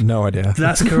 No idea.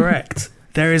 That's correct.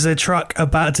 There is a truck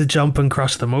about to jump and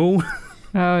crush them all.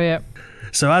 Oh, yeah.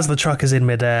 So as the truck is in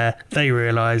midair, they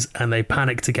realise and they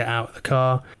panic to get out of the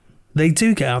car. They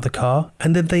do get out of the car,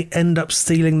 and then they end up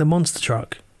stealing the monster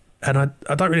truck. And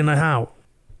I don't really know how.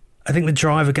 I think the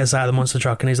driver gets out of the monster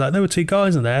truck and he's like, there were 2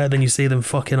 guys in there. Then you see them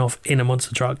fucking off in a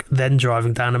monster truck, then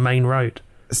driving down a main road.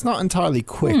 It's not entirely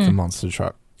quick, the monster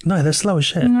truck. No, they're slow as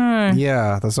shit. No.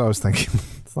 Yeah, that's what I was thinking.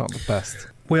 It's not the best.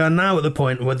 We are now at the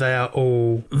point where they are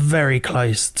all very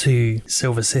close to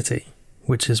Silver City,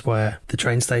 which is where the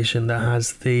train station that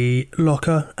has the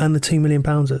locker and the £2 million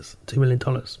is. $2 million.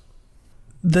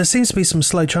 There seems to be some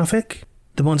slow traffic.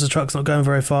 The monster truck's not going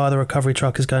very far. The recovery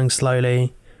truck is going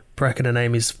slowly. Brecken and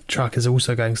Amy's truck is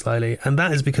also going slowly. And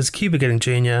that is because Cuba Gooding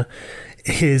Jr.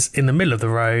 is in the middle of the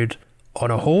road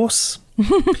on a horse.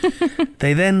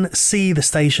 They then see the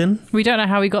station. We don't know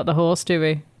how he got the horse, do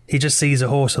we? He just sees a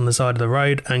horse on the side of the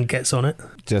road and gets on it.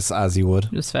 Just as you would.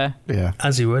 Just fair. Yeah.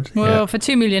 As you would. Well, for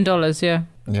 $2 million, yeah.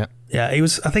 Yeah. Yeah,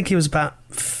 I think he was about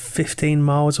 15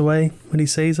 miles away when he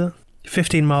sees her.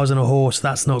 15 miles on a horse,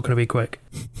 that's not going to be quick.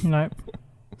 No.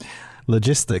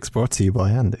 Logistics brought to you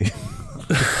by Andy.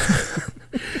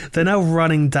 They're now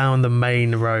running down the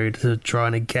main road to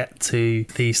trying to get to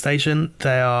the station.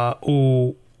 They are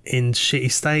all in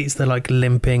shitty states. They're like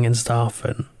limping and stuff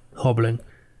and hobbling.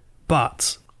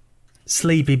 But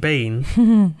Sleepy Bean,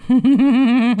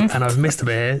 and I've missed a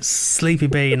bit here, Sleepy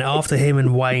Bean, after him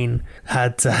and Wayne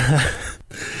had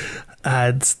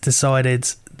decided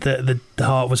that the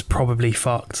heart was probably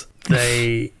fucked,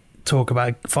 they talk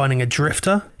about finding a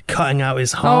drifter, cutting out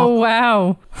his heart. Oh,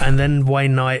 wow. And then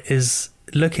Wayne Knight is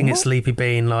looking at Sleepy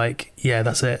Bean like, yeah,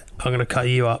 that's it. I'm going to cut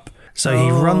you up. So he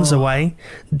runs away,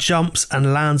 jumps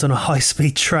and lands on a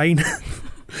high-speed train.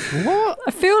 What?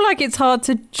 I feel like it's hard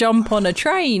to jump on a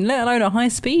train, let alone a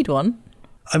high-speed one.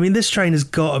 I mean, this train has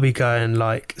got to be going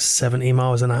like 70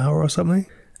 miles an hour or something.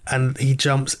 And he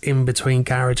jumps in between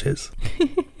carriages.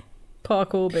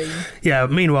 Parkour beam. Yeah,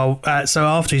 meanwhile, so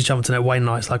after he's jumped in it, Wayne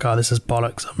Knight's like, oh, this is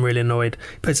bollocks. I'm really annoyed.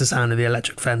 He puts his hand in the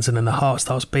electric fence and then the heart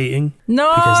starts beating.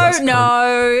 No.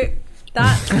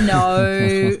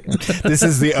 This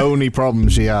is the only problem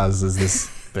she has, is this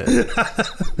bit.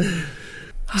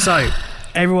 So,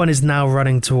 everyone is now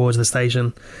running towards the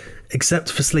station, except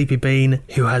for Sleepy Bean,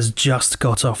 who has just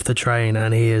got off the train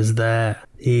and he is there.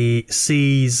 He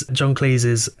sees John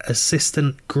Cleese's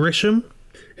assistant Grisham,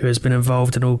 who has been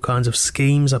involved in all kinds of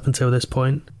schemes up until this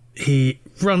point. He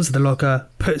runs to the locker,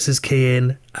 puts his key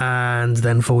in, and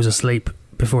then falls asleep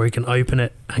before he can open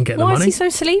it and get the money. Why is he so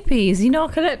sleepy? Is he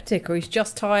narcoleptic or he's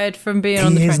just tired from being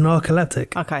on the train? He is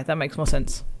narcoleptic. Okay, that makes more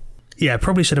sense. Yeah,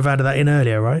 probably should have added that in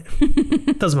earlier, right?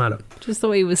 Doesn't matter. Just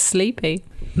thought he was sleepy.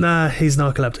 Nah, he's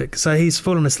narcoleptic. So he's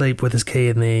fallen asleep with his key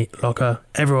in the locker.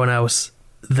 Everyone else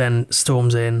then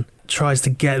storms in, tries to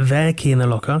get their key in the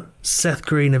locker. Seth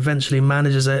Green eventually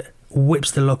manages it,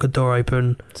 whips the locker door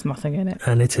open. There's nothing in it.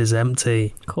 And it is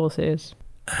empty. Of course it is.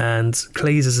 And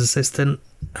Cleese's assistant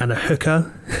and a hooker,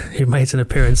 who made an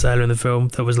appearance earlier in the film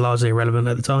that was largely irrelevant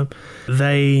at the time,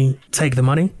 they take the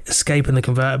money, escape in the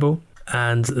convertible,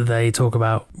 and they talk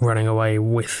about running away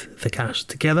with the cash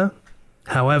together.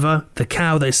 However, the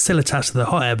cow that is still attached to the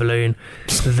hot air balloon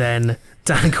then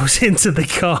dangles into the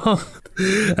car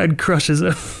and crushes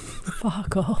him.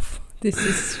 Fuck off. This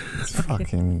is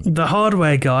fucking... The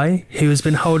hardware guy, who has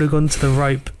been holding onto the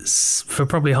rope for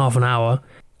probably half an hour,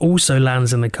 also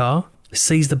lands in the car,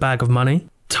 sees the bag of money,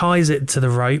 ties it to the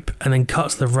rope, and then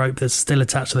cuts the rope that's still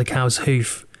attached to the cow's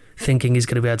hoof, thinking he's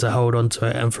going to be able to hold onto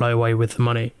it and fly away with the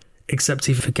money. Except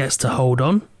he forgets to hold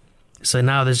on. So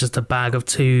now there's just a bag of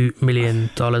 $2 million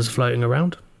floating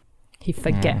around. He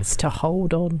forgets to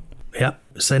hold on. Yep.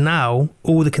 So now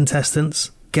all the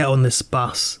contestants get on this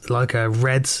bus, like a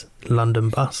red London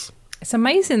bus. It's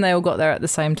amazing they all got there at the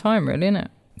same time, really, isn't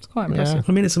it? It's quite impressive. Yeah.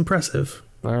 I mean, it's impressive.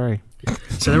 Very.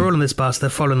 So they're all on this bus, they're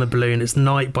following the balloon. It's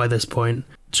night by this point.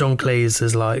 John Cleese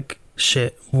is like,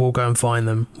 shit, we'll go and find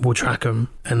them, we'll track them,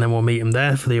 and then we'll meet them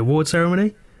there for the award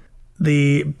ceremony.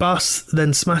 The bus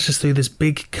then smashes through this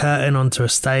big curtain onto a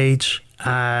stage,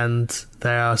 and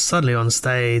they are suddenly on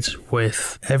stage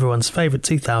with everyone's favourite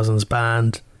 2000s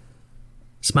band,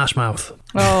 Smash Mouth.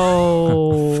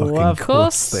 Oh, of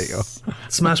course.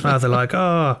 Smash Mouth are like,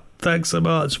 oh, thanks so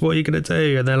much, what are you going to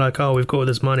do? And they're like, oh, we've got all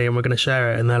this money and we're going to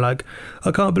share it. And they're like,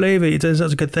 I can't believe it, you're doing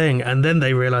such a good thing. And then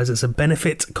they realise it's a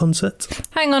benefit concert.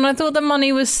 Hang on, I thought the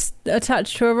money was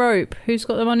attached to a rope. Who's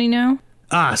got the money now?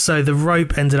 So the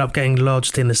rope ended up getting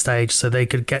lodged in the stage so they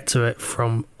could get to it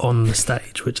from on the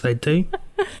stage, which they do.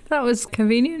 That was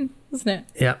convenient, wasn't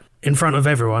it? Yeah. in front of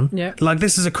everyone. Yeah. Like,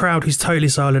 this is a crowd who's totally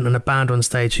silent and a band on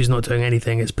stage who's not doing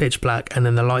anything. It's pitch black, and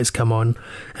then the lights come on,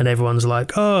 and everyone's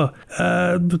like,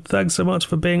 thanks so much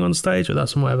for being on stage with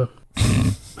us and whatever.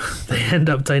 They end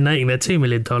up donating their $2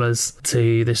 million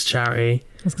to this charity.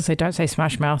 I was going to say, don't say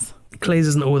Smash Mouth. Cleese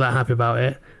isn't all that happy about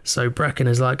it. So Bracken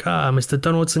is like, Mr.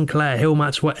 Donald Sinclair, he'll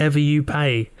match whatever you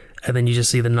pay. And then you just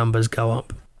see the numbers go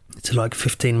up to like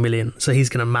 15 million. So he's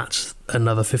going to match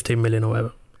another 15 million or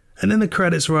whatever. And then the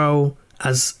credits roll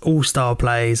as All Star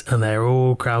plays, and they're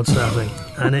all crowd surfing.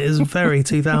 And it is very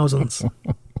 2000s.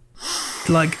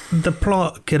 Like, the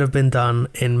plot could have been done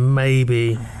in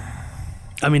maybe...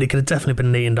 I mean, it could have definitely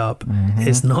been neatened up. Mm-hmm.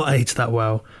 It's not aged that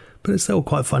well, but it's still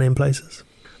quite funny in places.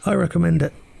 I recommend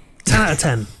it. 10 out of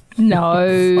 10.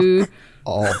 No.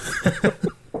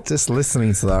 Just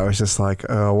listening to that, I was just like,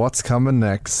 what's coming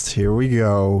next? Here we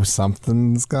go.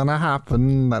 Something's gonna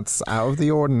happen that's out of the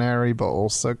ordinary, but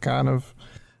also kind of...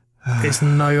 It's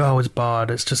no holds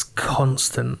barred. It's just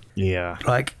constant. Yeah.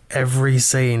 Like, every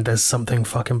scene, there's something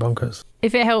fucking bonkers.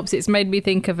 If it helps, it's made me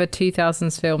think of a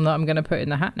 2000s film that I'm going to put in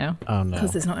the hat now. Oh, no.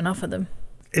 Because there's not enough of them.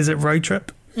 Is it Road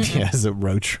Trip? Mm-mm. Yeah, is it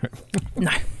Road Trip? No.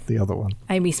 The other one.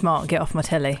 Amy Smart, get off my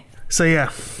telly. So,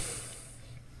 yeah.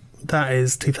 That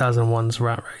is 2001's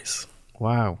Rat Race.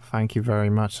 Wow. Thank you very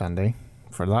much, Andy,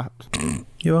 for that.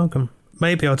 You're welcome.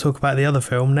 Maybe I'll talk about the other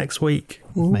film next week.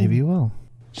 Ooh. Maybe you will.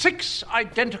 6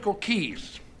 identical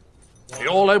keys. They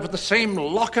all open the same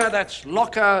locker. That's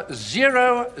locker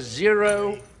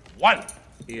 001.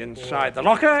 Inside the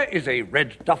locker is a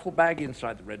red duffel bag.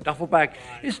 Inside the red duffel bag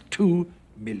is $2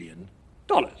 million.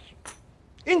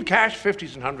 In cash,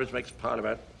 50s and 100s makes a pile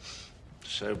about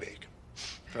so big.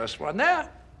 First one there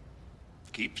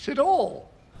keeps it all.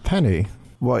 Penny,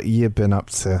 what you been up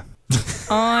to?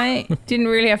 I didn't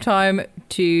really have time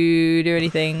to do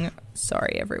anything.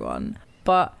 Sorry, everyone.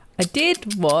 But I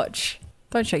did watch...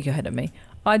 Don't shake your head at me.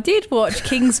 I did watch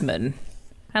Kingsman,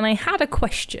 and I had a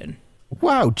question.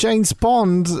 Wow, James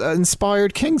Bond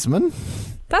inspired Kingsman?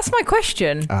 That's my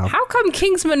question. Oh. How come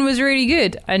Kingsman was really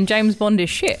good and James Bond is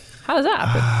shit? How does that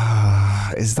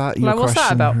happen? Is that your what's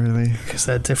question, that about? really? Because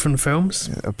they're different films.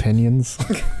 Opinions?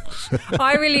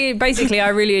 I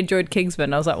really enjoyed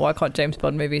Kingsman. I was like, why can't James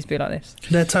Bond movies be like this?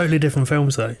 They're totally different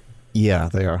films, though. Yeah,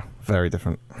 they are. Very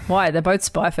different. Why? They're both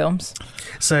spy films.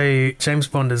 So James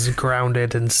Bond is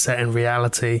grounded and set in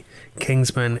reality.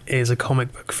 Kingsman is a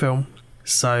comic book film.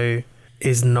 So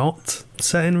is not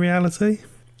set in reality,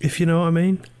 if you know what I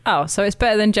mean. Oh, so it's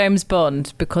better than James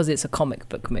Bond because it's a comic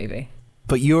book movie.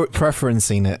 But you're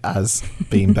preferencing it as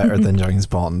being better than James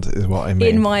Bond is what I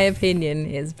mean. In my opinion,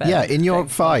 it's better. Yeah, in your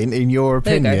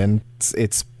opinion,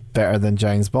 it's better than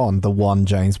James Bond, the one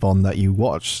James Bond that you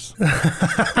watched.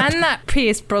 And that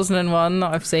Pierce Brosnan one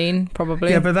that I've seen,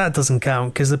 probably. Yeah, but that doesn't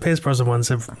count because the Pierce Brosnan ones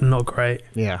are not great.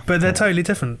 Yeah. But they're totally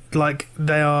different. Like,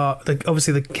 they are...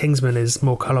 obviously, the Kingsman is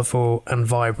more colourful and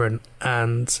vibrant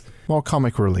and... more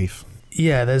comic relief.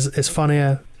 Yeah, it's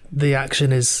funnier. The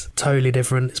action is totally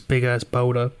different. It's bigger, it's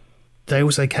bolder. They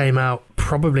also came out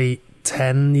probably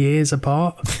 10 years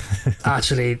apart.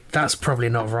 Actually, that's probably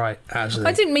not right, actually.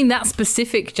 I didn't mean that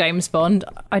specific James Bond.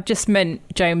 I just meant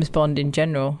James Bond in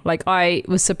general. Like, I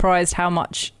was surprised how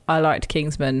much I liked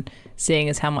Kingsman, seeing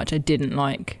as how much I didn't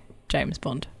like James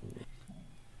Bond.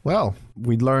 Well,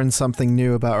 we learn something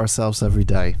new about ourselves every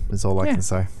day, is all I can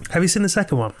say. Have you seen the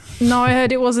second one? No, I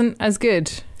heard it wasn't as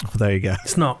good. Well, there you go.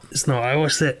 It's not. I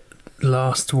watched it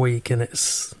last week and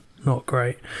it's not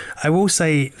great. I will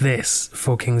say this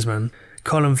for Kingsman.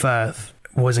 Colin Firth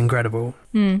was incredible,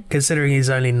 considering he's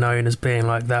only known as being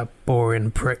like that boring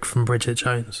prick from Bridget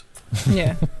Jones.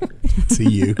 Yeah. To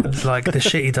you. Like the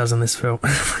shit he does in this film.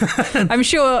 I'm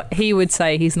sure he would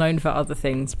say he's known for other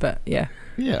things, but yeah.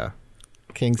 Yeah.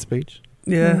 King's Speech.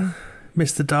 Yeah.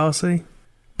 Mr. Darcy.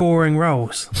 Boring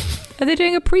roles. Are they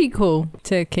doing a prequel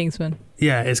to Kingsman?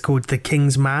 Yeah, it's called The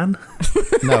King's Man.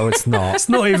 No, it's not. It's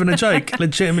not even a joke.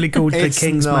 Legitimately called The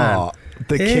King's Man.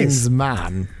 The King's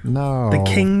Man. No. The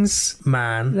King's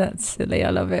Man. That's silly. I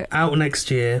love it. Out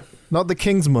next year. Not the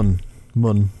Kingsman.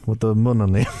 Mun. With the mun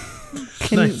on it.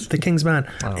 No, The King's Man.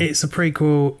 Oh. It's a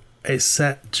prequel. It's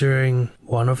set during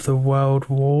one of the world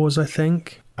wars, I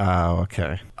think. Oh,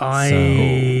 okay.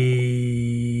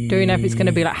 Do we know if it's going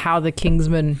to be like how the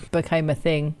Kingsman became a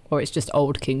thing, or it's just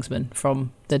old Kingsman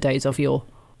from the days of yore?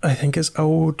 I think it's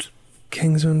old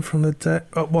Kingsman from the day.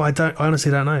 Oh, well, I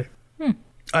honestly don't know.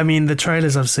 I mean, the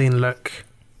trailers I've seen look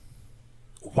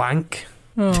wank.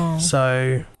 Oh.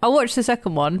 So I watched the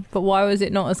second one, but why was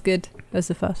it not as good as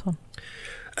the first one?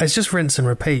 it's just rinse and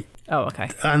repeat. Oh, okay.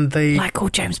 And they Like all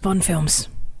James Bond films.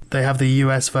 They have the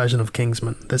US version of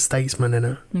Kingsman, The Statesman in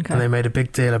it. Okay. And they made a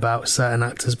big deal about certain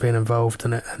actors being involved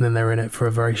in it, and then they're in it for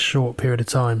a very short period of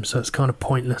time, so it's kind of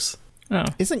pointless. Oh.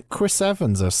 Isn't Chris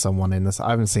Evans or someone in this?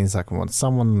 I haven't seen the second one.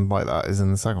 Someone like that is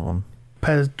in the second one.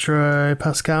 Pedro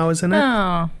Pascal is in it.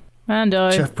 Oh,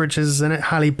 Mando. Jeff Bridges is in it.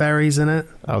 Halle Berry's in it.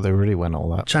 Oh, they really went all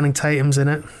that. Channing Tatum's in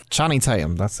it. Channing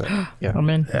Tatum, that's it. Yeah. I'm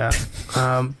in. Yeah.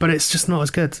 But it's just not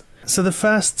as good. So the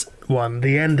first one,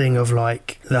 the ending of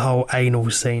like the whole anal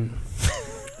scene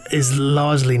is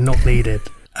largely not needed.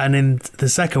 And in the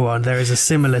second one, there is a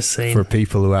similar scene. For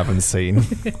people who haven't seen.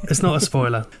 It's not a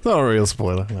spoiler. It's not a real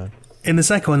spoiler, no. In the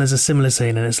second one, there's a similar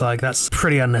scene, and it's like, that's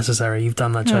pretty unnecessary. You've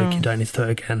done that joke. You don't need to do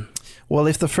it again. Well,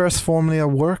 if the first formula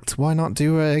worked, why not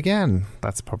do it again?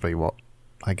 That's probably what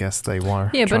I guess they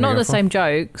were. Yeah, but not the same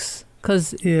jokes.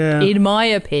 Because in my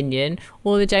opinion,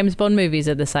 all the James Bond movies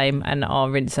are the same and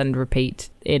are rinse and repeat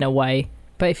in a way.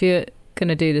 But if you're going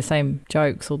to do the same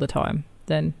jokes all the time,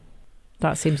 then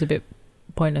that seems a bit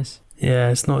pointless.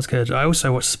 Yeah, it's not as good. I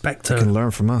also watched Spectre can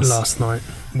learn from us. last night,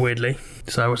 weirdly.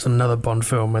 So I watched another Bond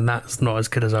film, and that's not as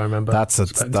good as I remember. That's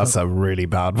a really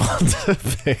bad one to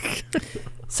pick.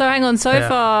 So hang on,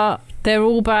 far they're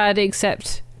all bad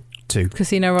except 2.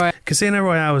 Casino Royale. Casino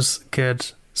Royale's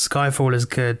good. Skyfall is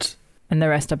good. And the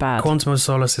rest are bad. Quantum of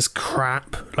Solace is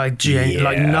crap. Like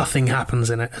nothing happens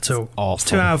in it at all.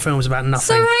 Awesome. 2-hour films about nothing.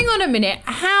 So hang on a minute.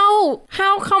 How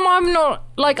come I'm not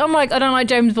I don't like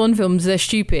James Bond films, they're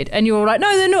stupid. And you're like, no,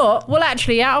 they're not. Well,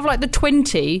 actually, out of like the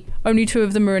 20, only 2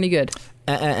 of them are any good.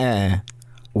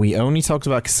 We only talked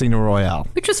about Casino Royale.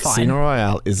 Which was fine. Casino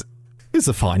Royale is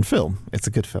a fine film. It's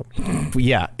a good film. But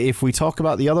yeah, if we talk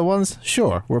about the other ones,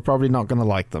 sure, we're probably not going to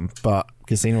like them. But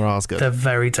Casino Royale is good. They're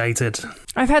very dated.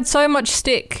 I've had so much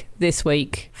stick this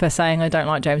week for saying I don't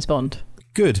like James Bond.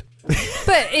 Good.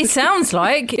 But it sounds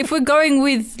like if we're going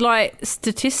with like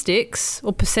statistics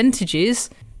or percentages,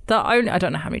 that I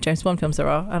don't know how many James Bond films there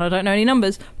are, and I don't know any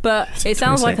numbers, but it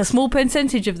sounds 26. like a small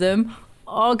percentage of them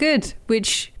are good,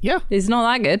 which is not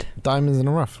that good. Diamonds in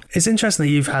the rough. It's interesting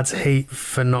that you've had heat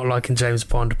for not liking James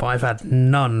Bond, but I've had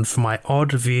none for my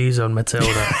odd views on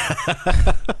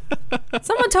Matilda.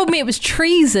 Someone told me it was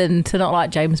treason to not like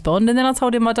James Bond, and then I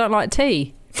told him I don't like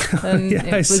tea. And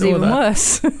it was even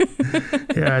worse.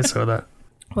 Yeah, I saw that.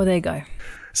 Well, there you go.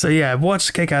 So yeah,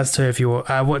 watch Kick-Ass 2 if you want.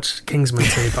 Watch Kingsman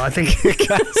 2, but I think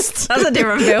that's a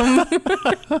different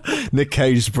film. Nick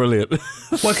Cage is brilliant.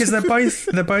 Well, because they're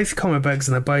both comic books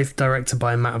and they're both directed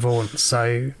by Matt Vaughn,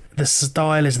 so the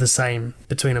style is the same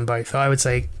between them both. I would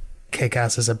say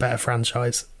Kick-Ass is a better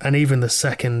franchise, and even the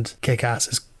second Kick-Ass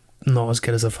is not as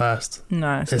good as the first.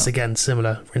 No, it's again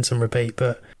similar, rinse and repeat.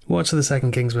 But watch the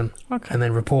second Kingsman, and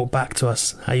then report back to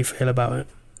us how you feel about it.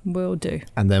 Will do.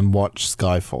 And then watch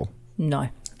Skyfall. No.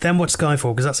 Then watch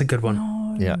Skyfall, because that's a good one.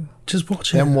 No. Yeah. Just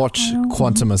watch it. Then watch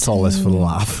Quantum of Solace for the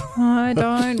laugh. I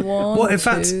don't want Well, in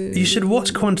fact, you should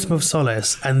watch Quantum of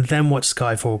Solace and then watch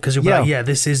Skyfall, because you'll be like, yeah,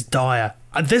 this is dire.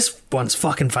 And this one's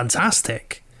fucking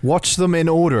fantastic. Watch them in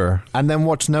order, and then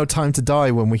watch No Time to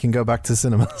Die when we can go back to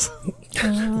cinemas.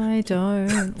 I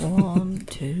don't want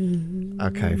to.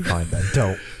 Okay, fine then.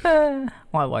 Don't.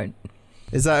 I won't.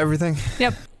 Is that everything?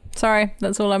 Yep. Sorry,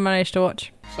 that's all I managed to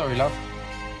watch. Sorry, love.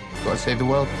 Gotta save the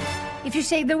world. If you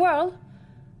save the world,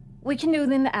 we can do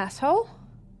it in the asshole.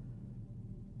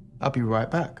 I'll be right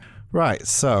back. Right,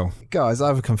 so, guys, I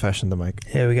have a confession to make.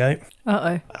 Here we go.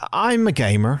 Uh-oh. I'm a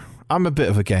gamer. I'm a bit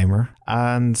of a gamer.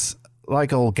 And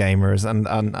like all gamers,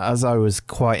 and as I was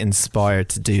quite inspired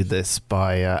to do this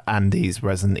by Andy's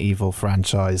Resident Evil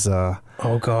franchise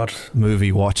oh God,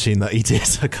 movie watching that he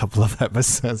did a couple of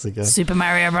episodes ago. Super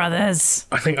Mario Brothers.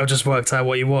 I think I've just worked out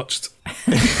what you watched.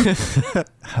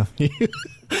 Have you?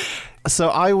 So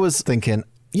I was thinking,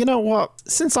 you know what?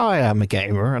 Since I am a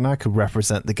gamer and I could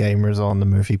represent the gamers on the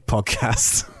movie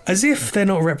podcast. As if they're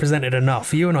not represented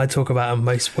enough. You and I talk about them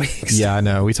most weeks. Yeah, I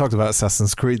know. We talked about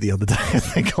Assassin's Creed the other day, I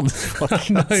think, on this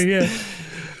podcast. I know, yeah.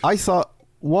 I thought,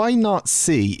 why not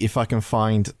see if I can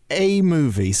find a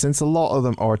movie, since a lot of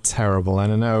them are terrible,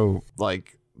 and I know,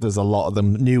 like, there's a lot of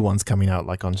them new ones coming out,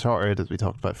 like Uncharted, as we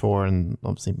talked about before, and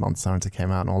obviously Monster Hunter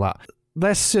came out and all that.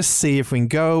 Let's just see if we can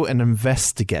go and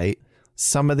investigate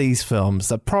some of these films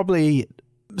that probably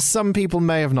some people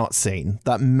may have not seen,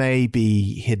 that may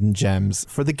be hidden gems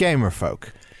for the gamer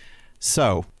folk.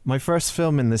 So, my first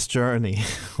film in this journey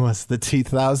was the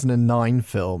 2009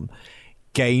 film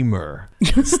Gamer,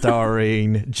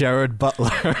 starring Gerard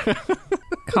Butler.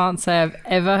 Can't say I've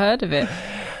ever heard of it.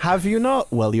 Have you not?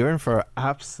 Well, you're in for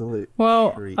absolute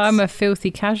treats. I'm a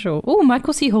filthy casual. Oh,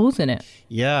 Michael C. Hall's in it.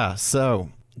 Yeah, so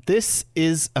this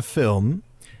is a film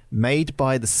made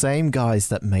by the same guys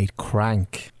that made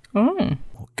Crank. Oh.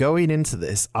 So going into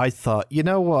this, I thought, you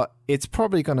know what? It's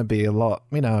probably going to be a lot,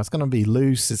 it's going to be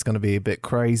loose. It's going to be a bit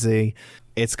crazy.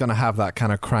 It's going to have that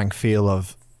kind of Crank feel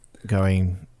of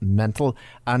going mental.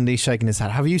 Andy's shaking his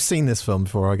head. Have you seen this film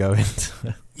before I go into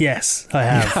it? Yes, I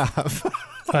have.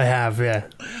 I have, yeah.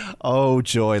 Oh,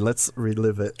 joy. Let's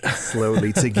relive it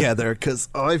slowly together, because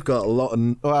I've got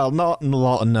not a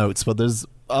lot of notes, but there's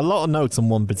a lot of notes on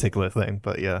one particular thing.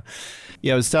 But yeah,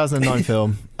 it was a 2009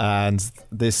 film, and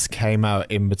this came out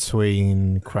in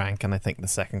between Crank and I think the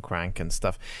second Crank and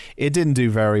stuff. It didn't do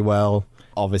very well.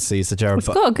 Obviously, it's a Jared It's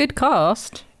got a good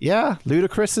cast. Yeah,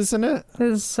 Ludacris is in it.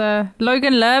 There's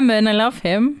Logan Lerman. I love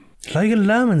him. Logan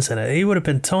Lerman's in it. He would have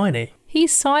been tiny.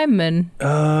 He's Simon.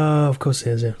 Oh, of course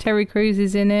he is, yeah. Terry Crews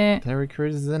is in it.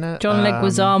 John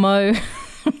Leguizamo.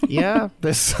 Yeah,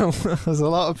 there's a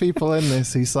lot of people in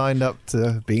this who signed up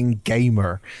to being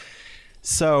gamer.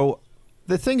 So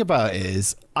the thing about it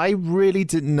is, I really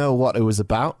didn't know what it was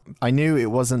about. I knew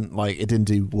it wasn't like it didn't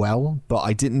do well, but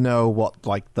I didn't know what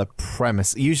like the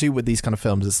premise. Usually with these kind of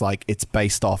films, it's like it's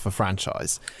based off a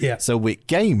franchise. Yeah. So with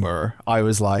Gamer, I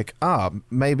was like,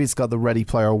 maybe it's got the Ready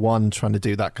Player One, trying to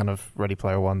do that kind of Ready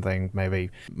Player One thing. Maybe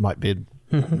might be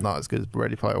not as good as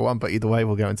Ready Player One, but either way,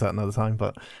 we'll go into that another time.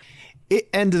 But it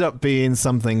ended up being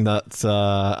something that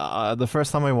the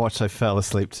first time I watched, I fell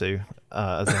asleep to,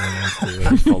 as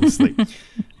anyone to fall asleep.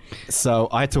 So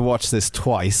I had to watch this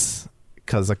twice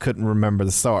because I couldn't remember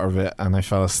the start of it, and I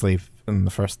fell asleep in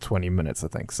the first 20 minutes, I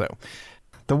think. So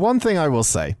the one thing I will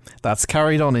say that's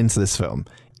carried on into this film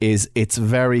is it's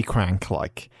very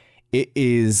Crank-like. It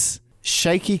is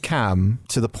shaky cam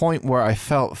to the point where I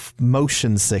felt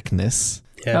motion sickness.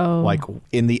 Yeah. Oh. Like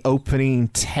in the opening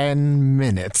 10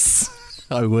 minutes,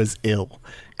 I was ill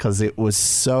because it was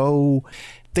so...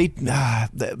 They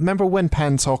remember when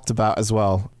Penn talked about as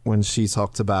well, when she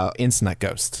talked about internet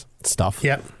ghost stuff.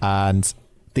 Yep. And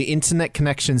the internet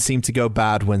connection seemed to go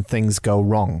bad when things go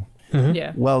wrong. Mm-hmm.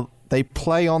 Yeah. Well, they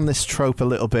play on this trope a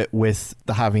little bit with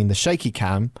having the shaky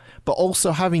cam, but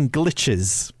also having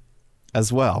glitches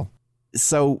as well.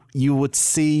 So you would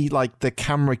see like the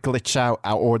camera glitch out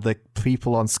or the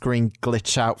people on screen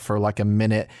glitch out for like a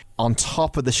minute on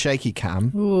top of the shaky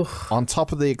cam, on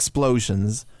top of the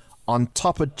explosions, on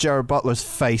top of Jared Butler's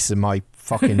face in my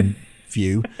fucking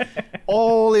view,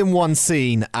 all in one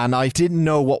scene, and I didn't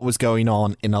know what was going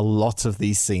on in a lot of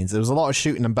these scenes. There was a lot of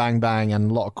shooting and bang bang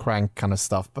and a lot of Crank kind of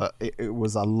stuff, but it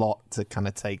was a lot to kind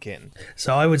of take in.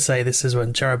 So I would say this is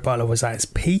when Jared Butler was at his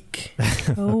peak.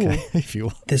 Okay, if you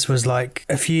will. This was like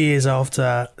a few years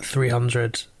after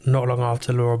 300, not long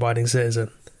after Law Abiding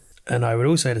Citizen. And I would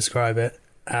also describe it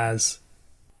as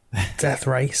Death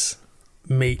Race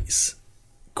meets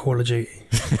Call of Duty.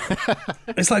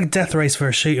 It's like Death Race for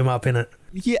a shoot 'em up, innit?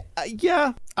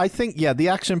 Yeah. I think, the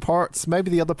action parts,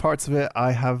 maybe the other parts of it,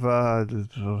 I have...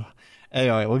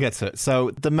 Anyway, we'll get to it.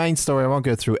 So the main story, I won't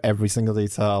go through every single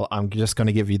detail. I'm just going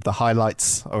to give you the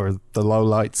highlights or the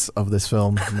lowlights of this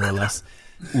film, more or less.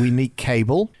 We meet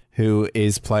Cable, who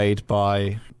is played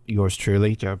by yours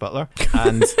truly, Jared Butler.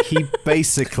 And he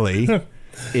basically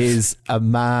is a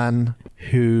man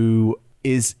who...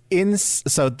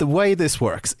 so the way this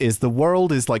works is the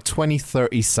world is like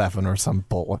 2037 or some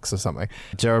bollocks or something.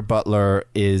 Jared Butler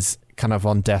is kind of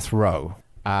on death row,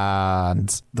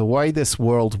 and the way this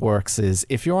world works is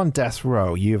if you're on death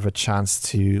row, you have a chance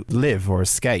to live or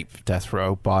escape death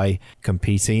row by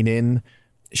competing in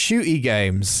shooty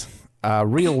games,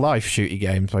 real life shooty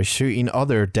games, by shooting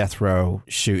other death row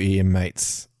shooty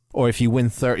inmates. Or if you win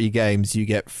 30 games, you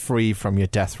get free from your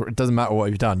death. It doesn't matter what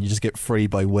you've done. You just get free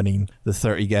by winning the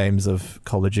 30 games of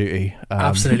Call of Duty.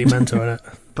 Absolutely mental, isn't it?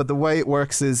 But the way it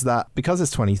works is that because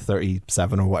it's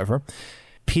 2037 or whatever,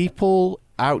 people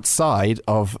outside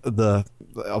of the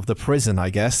prison,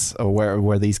 I guess, or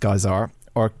where these guys are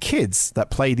kids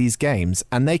that play these games,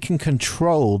 and they can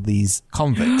control these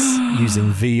convicts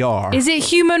using VR. Is it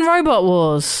Human Robot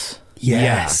Wars?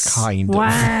 Yes. Yeah, kind of.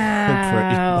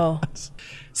 Wow.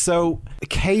 So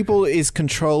Cable is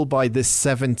controlled by this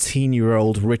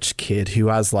 17-year-old rich kid who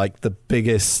has like the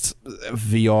biggest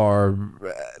VR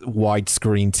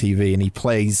widescreen TV, and he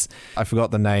plays, I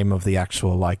forgot the name of the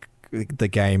actual like the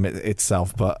game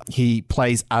itself, but he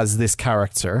plays as this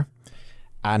character,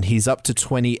 and he's up to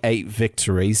 28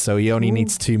 victories, so he only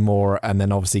needs 2 more, and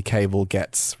then obviously Cable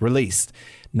gets released.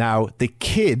 Now the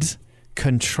kid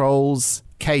controls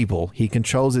Cable. He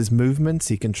controls his movements,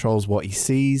 he controls what he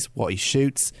sees, what he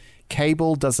shoots.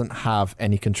 Cable doesn't have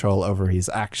any control over his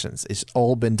actions. It's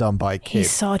all been done by a kid. He's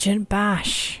Sergeant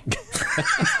Bash.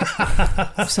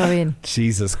 I'm so in.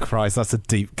 Jesus Christ, that's a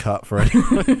deep cut for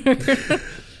anyone.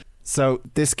 So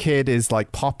this kid is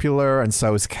like popular, and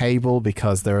so is Cable,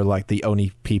 because they're like the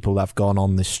only people that have gone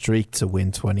on the streak to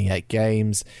win 28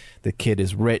 games. The kid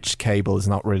is rich. Cable is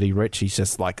not really rich. He's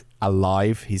just like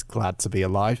alive. He's glad to be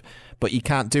alive, but he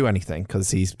can't do anything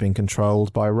because he's been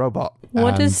controlled by a robot.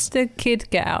 What does the kid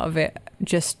get out of it?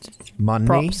 Just money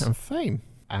props and fame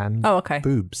and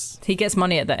boobs. He gets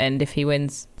money at the end if he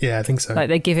wins. Yeah, I think so. Like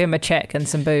they give him a check and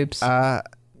some boobs.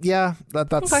 Yeah,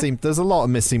 that seems. There's a lot of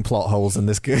missing plot holes in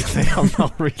this good thing. I'm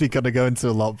not really going to go into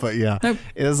a lot, but yeah,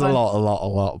 there's a lot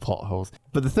of plot holes.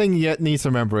 But the thing you need to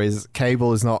remember is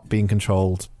Cable is not being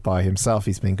controlled by himself.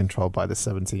 He's being controlled by the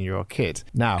 17-year-old kid.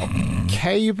 Now,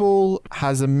 Cable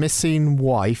has a missing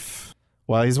wife.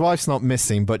 Well, his wife's not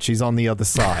missing, but she's on the other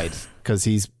side because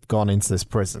he's gone into this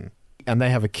prison. And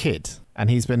they have a kid. And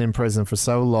he's been in prison for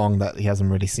so long that he hasn't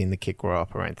really seen the kid grow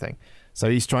up or anything. So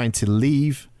he's trying to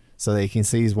leave so that he can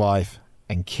see his wife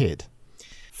and kid.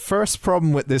 First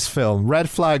problem with this film, red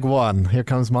flag 1. Here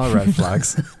comes my red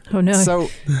flags. Oh no. So,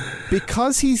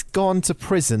 because he's gone to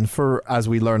prison for, as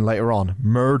we learn later on,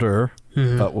 murder,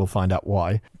 but we'll find out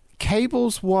why,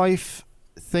 Cable's wife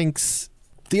thinks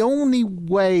the only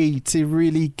way to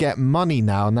really get money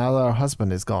now that her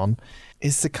husband is gone,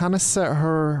 is to kind of set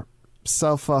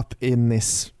herself up in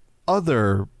this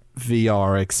other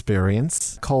VR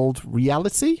experience called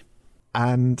reality.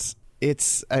 And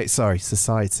it's,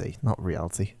 society, not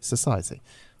reality, society.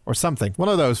 Or something. One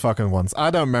of those fucking ones.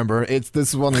 I don't remember. This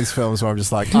is one of these films where I'm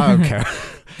just like, I don't care.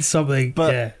 Something,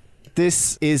 but yeah.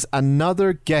 This is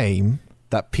another game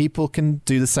that people can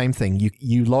do the same thing.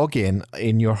 You log in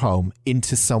your home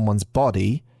into someone's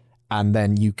body, and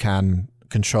then you can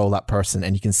control that person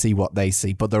and you can see what they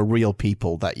see, but they're real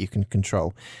people that you can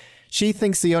control. She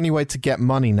thinks the only way to get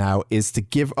money now is to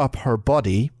give up her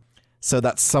body so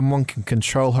that someone can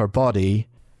control her body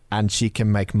and she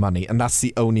can make money. And that's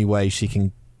the only way she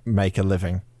can make a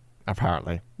living,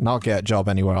 apparently. Not get a job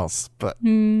anywhere else. But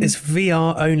it's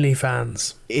VR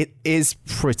OnlyFans. It is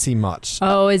pretty much.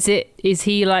 Oh, is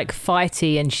he like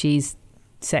fighty and she's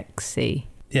sexy?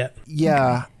 Yeah.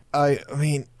 Yeah. Okay. I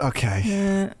mean,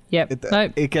 okay. Yep.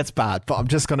 It gets bad, but I'm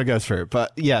just going to go through it.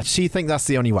 But yeah, she thinks that's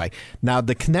the only way. Now,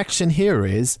 the connection here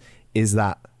is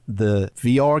that the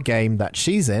VR game that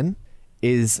she's in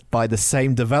is by the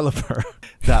same developer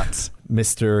that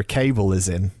Mr. Cable is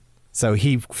in. So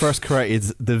he first created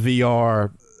the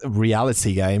VR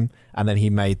reality game, and then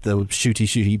he made the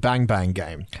shooty bang bang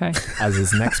game as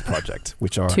his next project,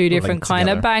 which are two different kind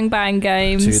of bang bang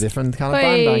games. Two different kind of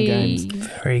bang bang games.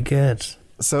 Very good.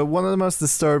 So one of the most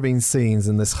disturbing scenes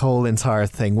in this whole entire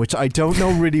thing, which I don't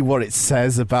know really what it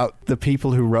says about the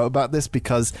people who wrote about this,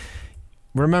 because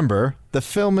remember, the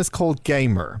film is called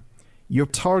Gamer. Your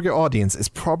target audience is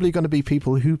probably going to be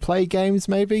people who play games,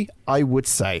 maybe, I would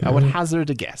say. I would hazard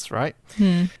a guess, right?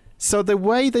 So the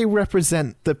way they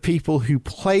represent the people who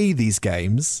play these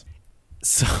games,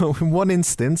 so in one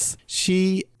instance,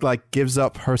 she like gives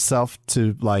up herself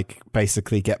to like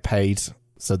basically get paid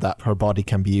so that her body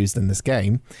can be used in this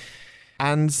game.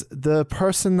 And the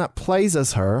person that plays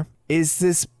as her is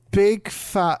this big,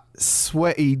 fat,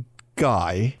 sweaty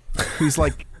guy who's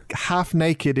like half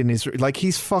naked in his, like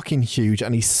he's fucking huge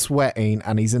and he's sweating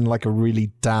and he's in like a really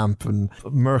damp and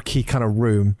murky kind of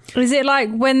room. Is it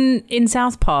like when in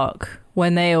South Park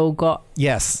when they all got...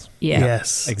 Yes. Yeah.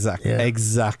 Yes. Exactly. Yeah.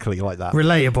 Exactly like that.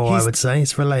 Relatable, I would say.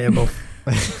 It's relatable.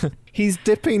 He's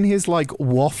dipping his like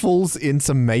waffles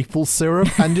into maple syrup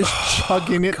and just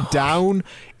chugging it down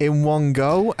in one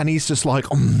go, and he's just like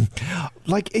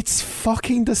it's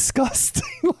fucking disgusting.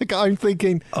 Like I'm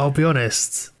thinking, I'll be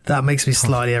honest, that makes me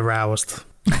slightly aroused.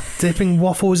 Dipping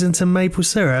waffles into maple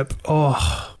syrup,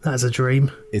 that's a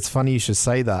dream. It's funny you should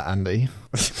say that, Andy.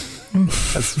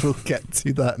 As we'll get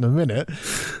to that in a minute.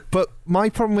 But my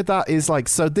problem with that is like,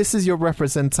 so this is your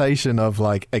representation of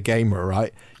like a gamer,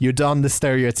 right? You're done the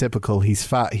stereotypical, he's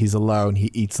fat, he's alone,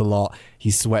 he eats a lot, he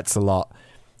sweats a lot.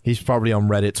 He's probably on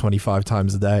Reddit 25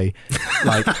 times a day.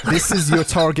 Like, this is your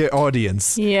target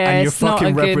audience. Yeah, and you're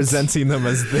fucking representing them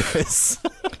as this.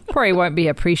 Probably won't be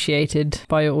appreciated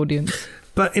by your audience.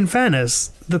 But in fairness,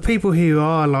 the people who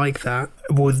are like that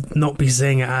will not be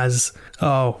seeing it as,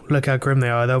 oh, look how grim they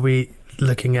are. They'll be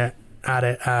looking at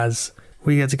it as,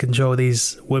 we get to control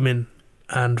these women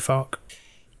and fuck.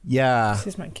 Yeah.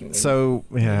 So,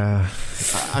 yeah.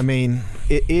 I mean,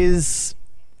 it is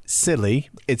silly.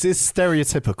 It is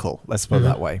stereotypical, let's put it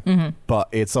that way. Mm-hmm. But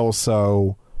it's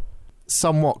also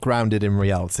somewhat grounded in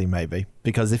reality, maybe.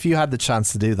 Because if you had the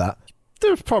chance to do that,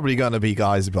 there's probably going to be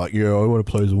guys who be like, yeah, I want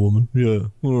to play as a woman. Yeah.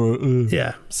 All right,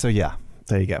 Yeah. So, yeah,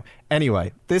 there you go.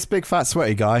 Anyway, this big fat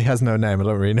sweaty guy has no name. I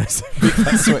don't really know. Big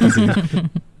fat sweaty dude.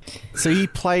 So he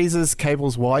plays as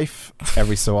Cable's wife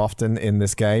every so often in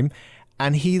this game,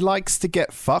 and he likes to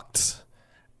get fucked,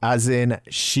 as in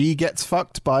she gets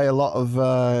fucked by a lot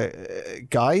of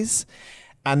guys.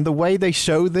 And the way they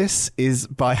show this is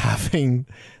by having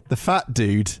the fat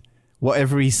dude,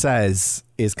 whatever he says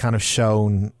is kind of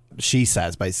shown, she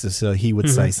says basically. So he would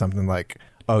say something like,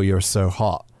 "Oh, you're so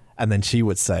hot." And then she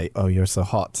would say, "Oh, you're so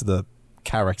hot," to the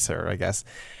character, I guess.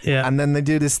 Yeah. And then they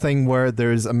do this thing where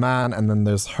there's a man and then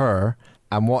there's her.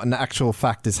 And what in actual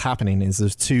fact is happening is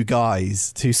there's two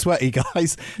sweaty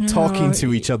guys talking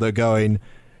to each other going,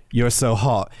 "You're so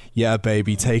hot. Yeah,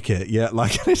 baby, take it." Yeah,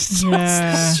 like it's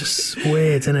just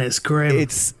weird, isn't it? It's grim.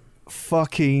 It's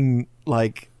fucking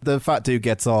like the fat dude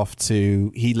gets off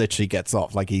to, he literally gets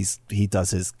off, like he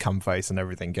does his cum face and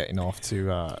everything getting off to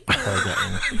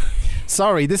getting.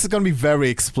 Sorry, this is going to be very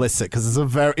explicit because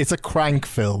it's a crank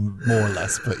film more or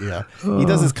less, but yeah, he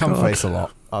does his cum face a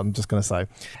lot. I'm just going to say.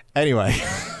 Anyway,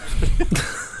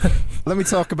 let me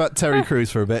talk about Terry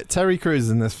Crews for a bit. Terry Crews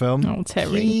in this film. Oh,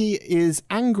 Terry. He is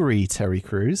angry Terry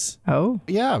Crews. Oh.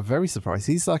 Yeah, very surprised.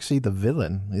 He's actually the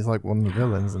villain. He's like one of the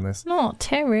villains in this. Not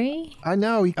Terry. I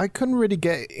know. I couldn't really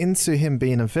get into him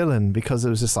being a villain because it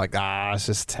was just like, it's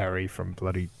just Terry from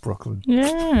bloody Brooklyn.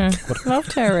 Yeah, love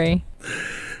Terry.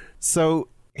 So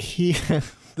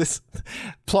this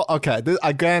plot, okay,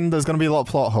 again, there's going to be a lot of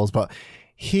plot holes, but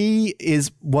he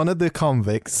is one of the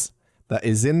convicts that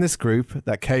is in this group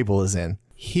that Cable is in.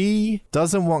 He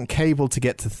doesn't want Cable to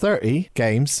get to 30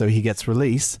 games, so he gets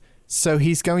released. So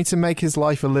he's going to make his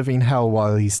life a living hell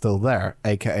while he's still there,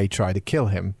 aka try to kill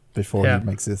him before he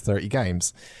makes his 30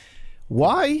 games.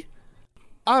 Why?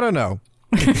 I don't know.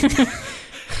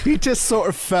 He just sort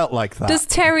of felt like that. Does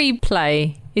Terry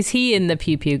play? Is he in the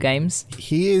Pew Pew games?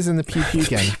 He is in the Pew Pew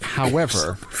game.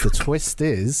 However, the twist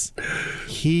is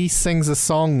he sings a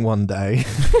song one day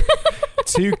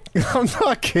I'm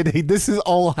not kidding. This is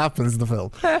all happens in the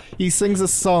film. He sings a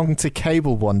song to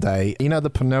Cable one day. You know the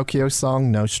Pinocchio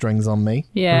song, "No Strings on Me"?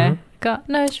 Yeah. Got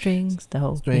no strings to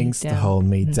hold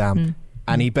me down.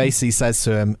 And he basically says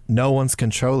to him, "No one's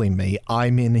controlling me.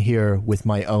 I'm in here with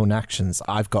my own actions.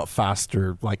 I've got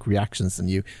faster reactions than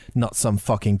you, not some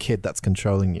fucking kid that's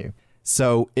controlling you."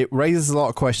 So it raises a lot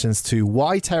of questions to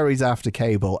why Terry's after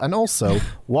Cable, and also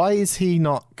why is he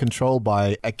not controlled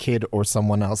by a kid or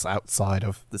someone else outside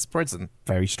of this prison?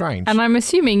 Very strange. And I'm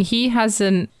assuming he's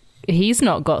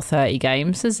not got 30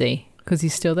 games, has he? Because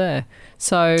he's still there.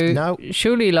 So no.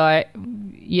 Surely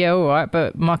yeah, all right,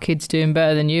 but my kid's doing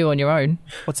better than you on your own.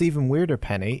 What's even weirder,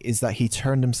 Penny, is that he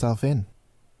turned himself in.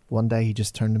 One day he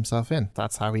just turned himself in.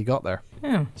 That's how he got there.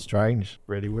 Yeah. Strange.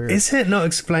 Really weird. Is it not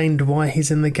explained why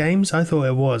he's in the games? I thought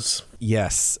it was.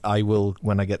 Yes, I will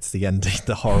when I get to the ending,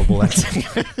 the horrible ending.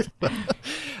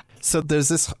 So there's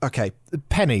this, okay,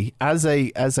 Penny, as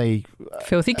a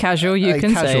filthy casual, you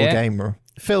can say it. Casual gamer.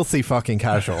 Filthy fucking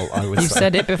casual, I would say. You've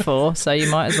said it before, so you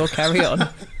might as well carry on.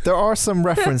 There are some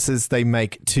references they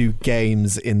make to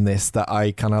games in this that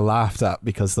I kind of laughed at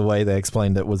because the way they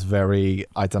explained it was very,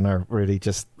 I don't know, really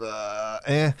just,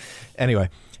 Anyway,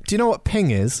 do you know what ping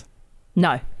is?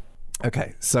 No.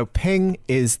 Okay, so ping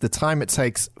is the time it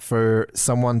takes for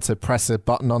someone to press a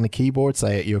button on the keyboard,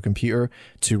 say at your computer,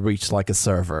 to reach a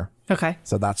server. Okay.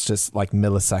 So that's just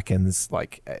milliseconds,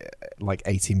 like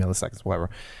 80 milliseconds, whatever.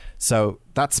 So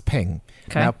that's ping.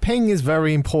 Okay. Now, ping is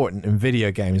very important in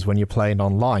video games when you're playing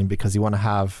online because you want to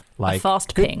have a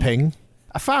fast good ping.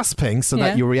 A fast ping so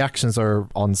that your reactions are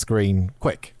on screen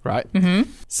quick, right?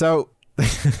 Mm-hmm. So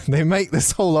they make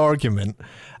this whole argument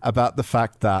about the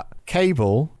fact that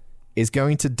Cable is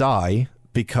going to die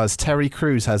because Terry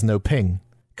Crews has no ping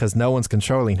because no one's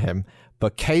controlling him.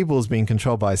 But Cable's being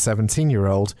controlled by a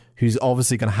 17-year-old who's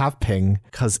obviously going to have ping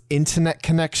because internet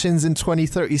connections in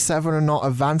 2037 are not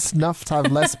advanced enough to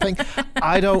have less ping.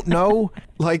 I don't know.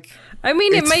 I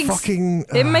mean, it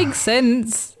makes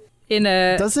sense in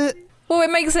a... Does it? Well,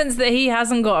 it makes sense that he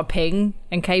hasn't got a ping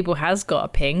and Cable has got a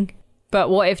ping. But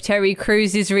what if Terry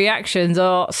Crews' reactions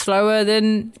are slower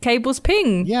than Cable's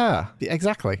ping? Yeah,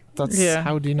 exactly.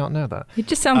 How do you not know that? It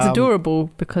just sounds adorable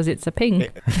because it's a ping.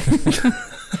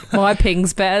 My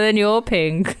ping's better than your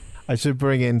ping. I should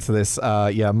bring into this,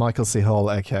 Michael C.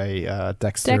 Hall, aka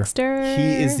Dexter. Dexter.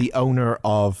 He is the owner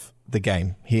of the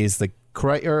game. He is the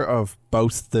creator of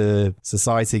both the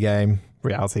Society game,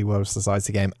 Reality World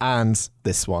Society game, and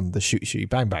this one, the Shoot Shoot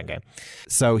Bang Bang game.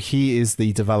 So he is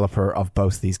the developer of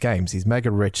both these games. He's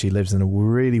mega rich. He lives in a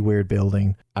really weird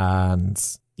building, and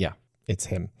yeah, it's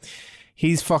him.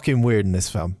 He's fucking weird in this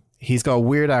film. He's got a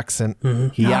weird accent. Mm-hmm.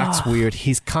 He acts weird.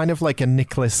 He's kind of like a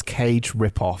Nicolas Cage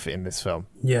ripoff in this film.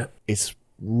 Yeah. It's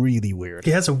really weird.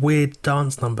 He has a weird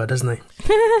dance number, doesn't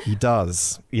he? He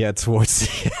does. Yeah, towards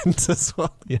the end as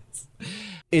well. Yes.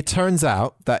 It turns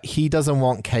out that he doesn't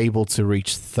want Cable to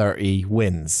reach 30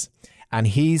 wins. And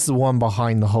he's the one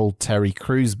behind the whole Terry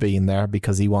Crews being there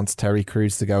because he wants Terry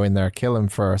Crews to go in there, kill him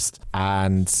first.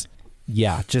 And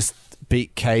yeah, just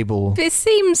beat Cable. It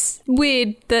seems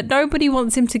weird that nobody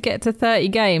wants him to get to 30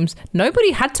 games.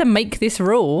 Nobody had to make this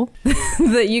rule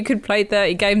that you could play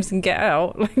 30 games and get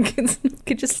out. Like, you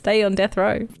could just stay on death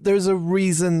row. There's a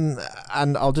reason,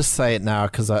 and I'll just say it now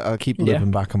because I keep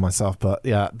looping back on myself. But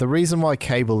yeah, the reason why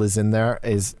Cable is in there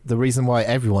is the reason why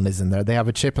everyone is in there. They have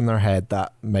a chip in their head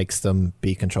that makes them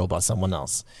be controlled by someone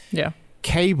else. Yeah.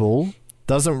 Cable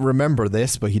doesn't remember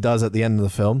this, but he does at the end of the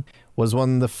film, was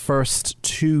one of the first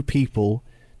 2 people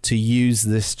to use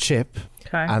this chip.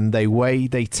 Okay. And the way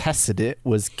they tested it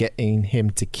was getting him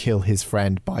to kill his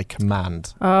friend by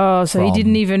command. Oh, so he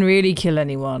didn't even really kill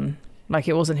anyone. Like,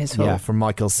 it wasn't his fault. Yeah, from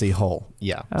Michael C. Hall.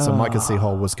 Yeah. So Michael C.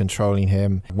 Hall was controlling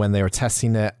him when they were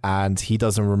testing it, and he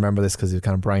doesn't remember this because he was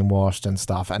kind of brainwashed and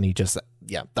stuff. And he just,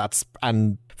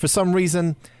 and for some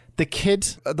reason, the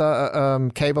kid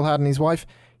that Cable had and his wife,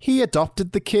 he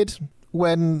adopted the kid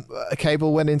when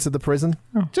Cable went into the prison.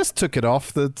 Just took it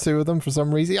off the 2 of them for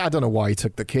some reason. I don't know why he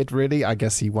took the kid, really. I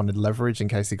guess he wanted leverage in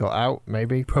case he got out,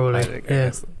 maybe. Probably,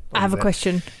 yeah. I have a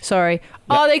question. Sorry.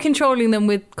 Yeah. Are they controlling them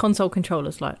with console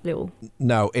controllers, like little?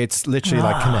 No, it's literally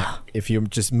like Kinect. If you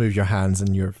just move your hands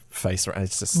and your face,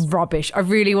 it's just rubbish. I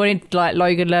really wanted like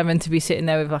Logan Lerman to be sitting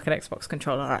there with like an Xbox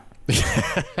controller.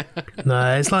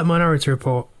 No, it's like Minority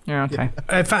Report. Yeah, okay.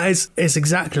 In fact, it's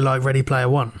exactly like Ready Player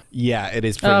One. Yeah, it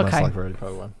is pretty much like Ready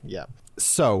Player One. Yeah.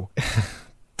 So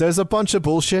there's a bunch of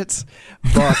bullshit,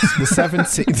 but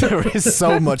there is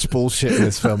so much bullshit in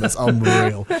this film. It's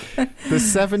unreal. The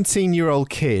 17-year-old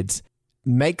kid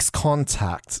makes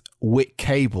contact with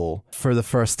Cable for the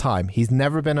first time. He's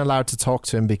never been allowed to talk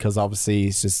to him because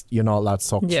obviously you're not allowed to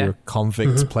talk to your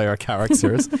convict player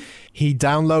characters. He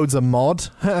downloads a mod,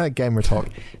 Gamer Talk,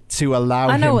 to allow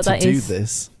him to do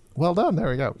this. Well done, there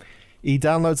we go. He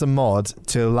downloads a mod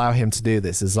to allow him to do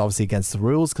this. It's obviously against the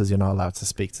rules because you're not allowed to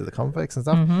speak to the convicts and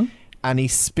stuff. And he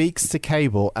speaks to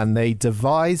Cable and they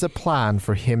devise a plan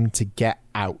for him to get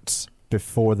out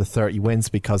before the 30 wins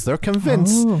because they're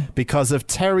convinced because of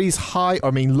Terry's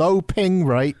low ping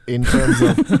rate in terms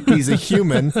of he's a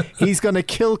human, he's going to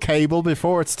kill Cable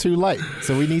before it's too late.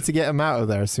 So we need to get him out of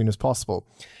there as soon as possible.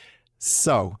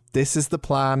 So this is the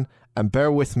plan. And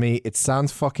bear with me, it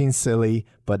sounds fucking silly,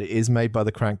 but it is made by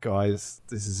the Crank guys.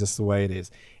 This is just the way it is.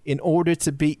 In order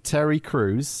to beat Terry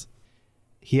Crews,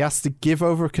 he has to give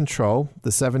over control, the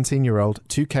 17-year-old,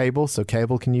 to Cable, so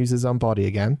Cable can use his own body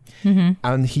again.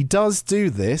 And he does do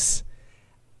this,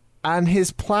 and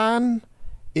his plan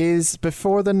is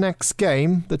before the next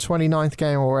game, the 29th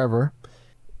game or whatever,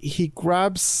 he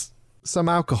grabs some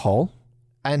alcohol,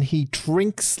 and he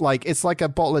drinks, it's like a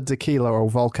bottle of tequila or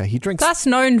vodka. He drinks... That's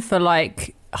known for,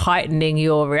 heightening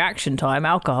your reaction time,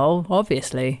 alcohol,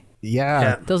 obviously.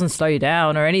 Yeah. It doesn't slow you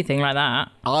down or anything like that.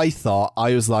 I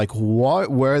was like, what?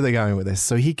 Where are they going with this?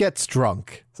 So he gets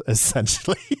drunk,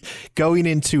 essentially. Going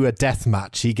into a death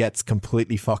match, he gets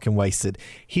completely fucking wasted.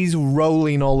 He's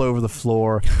rolling all over the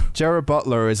floor. Gerard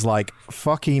Butler is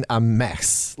fucking a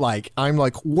mess. I'm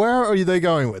like, where are they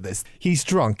going with this? He's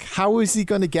drunk. How is he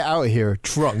going to get out of here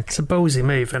drunk? It's a ballsy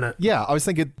move, isn't it? Yeah, I was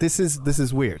thinking, this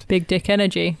is weird. Big dick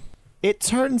energy. It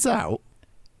turns out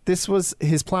this was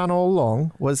his plan all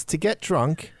along, was to get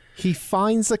drunk. He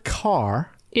finds a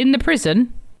car. In the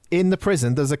prison? In the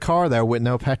prison. There's a car there with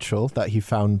no petrol that he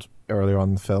found earlier on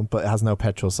in the film, but it has no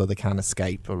petrol, so they can't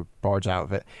escape or barge out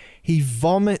of it. He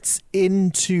vomits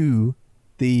into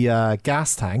the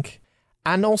gas tank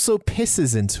and also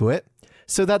pisses into it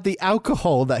so that the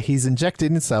alcohol that he's injected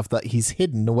in himself, that he's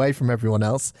hidden away from everyone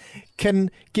else,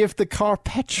 can give the car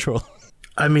petrol.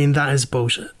 I mean, that is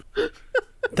bullshit.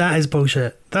 That is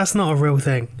bullshit. That's not a real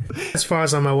thing, as far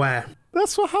as I'm aware.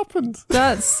 That's what happened.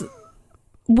 That's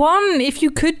one. If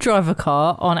you could drive a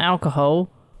car on alcohol,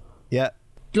 yeah,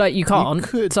 you can't. You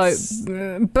could. So,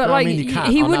 but no, I mean, you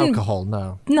can't he on wouldn't. Alcohol,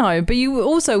 no. No, but you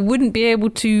also wouldn't be able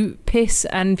to piss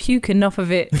and puke enough of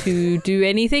it to do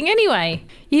anything anyway.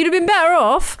 You'd have been better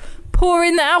off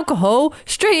pouring the alcohol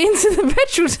straight into the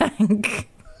petrol tank.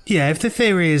 Yeah, if the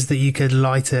theory is that you could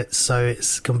light it so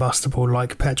it's combustible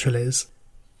like petrol is,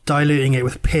 diluting it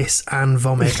with piss and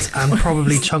vomit and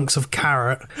probably chunks of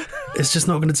carrot, it's just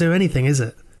not going to do anything, is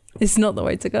it? It's not the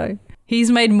way to go.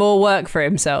 He's made more work for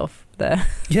himself there.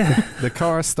 Yeah. The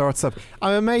car starts up.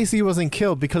 I'm amazed he wasn't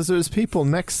killed because there's people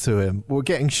next to him who were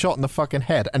getting shot in the fucking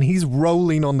head and he's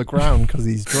rolling on the ground because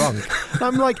he's drunk.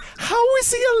 I'm like, how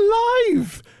is he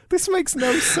alive? This makes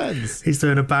no sense. He's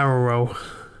doing a barrel roll.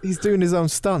 He's doing his own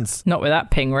stunts. Not with that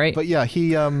ping rate. But yeah,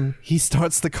 he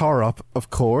starts the car up,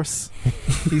 of course.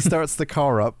 He starts the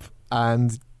car up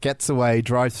and gets away,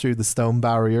 drives through the stone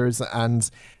barriers,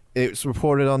 and it's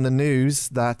reported on the news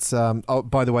that, oh,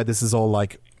 by the way, this is all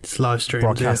like it's live streamed,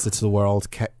 broadcasted to the world.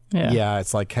 Yeah,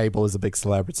 it's like Cable is a big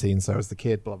celebrity and so is the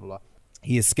kid, blah, blah, blah.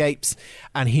 He escapes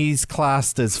and he's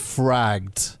classed as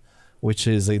fragged, which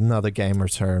is another gamer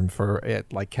term for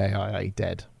it, like KIA,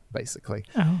 dead, basically.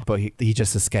 Oh. But he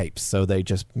just escapes, so they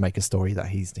just make a story that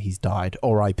he's died.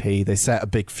 R.I.P. They set a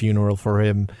big funeral for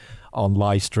him on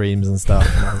live streams and stuff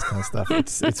and all this kind of stuff.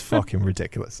 It's fucking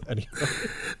ridiculous. Anyway.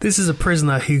 This is a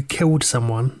prisoner who killed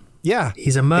someone. Yeah.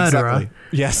 He's a murderer. Exactly.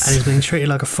 Yes. And he's being treated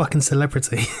like a fucking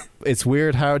celebrity. It's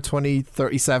weird how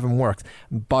 2037 works.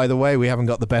 By the way, we haven't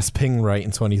got the best ping rate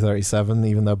in 2037,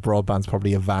 even though broadband's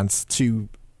probably advanced to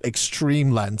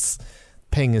extreme lengths.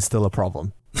 Ping is still a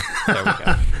problem.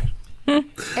 There we go.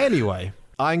 Anyway,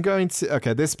 I'm going to...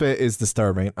 Okay, this bit is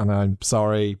disturbing, and I'm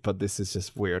sorry, but this is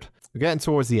just weird. We're getting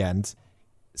towards the end.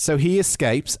 So he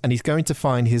escapes, and he's going to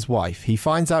find his wife. He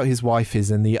finds out his wife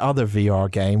is in the other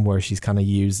VR game where she's kind of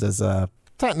used as a...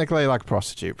 Technically like a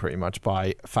prostitute, pretty much,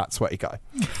 by a fat, sweaty guy.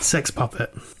 Sex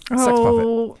puppet. Sex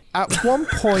puppet. At one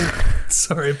point...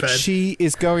 Sorry, Ben. She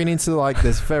is going into like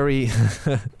this very...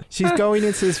 She's going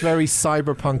into this very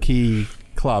cyberpunky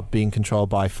club being controlled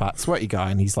by a fat, sweaty guy,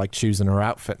 and he's like choosing her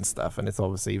outfit and stuff, and it's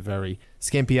obviously a very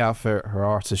skimpy outfit. Her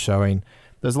art is showing.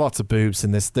 There's lots of boobs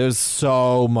in this. There's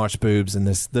so much boobs in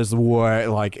this. There's where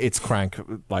like it's crank.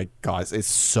 Like guys, it's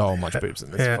so much boobs in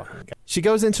this. Yeah. Fucking game. She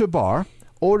goes into a bar,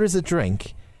 orders a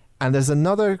drink, and there's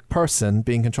another person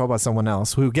being controlled by someone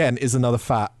else, who again is another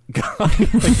fat guy, I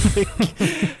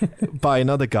think, by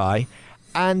another guy,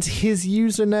 and his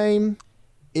username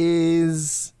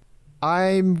is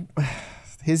I'm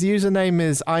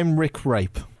Rick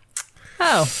Rape.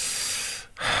 Oh.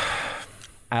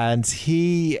 And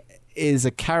he is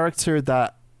a character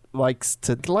that likes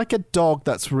to, like a dog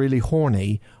that's really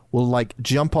horny, will like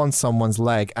jump on someone's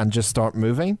leg and just start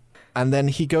moving. And then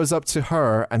he goes up to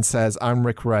her and says, I'm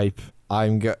Rick Rape.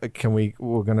 We're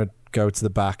going to go to the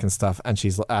back and stuff. And I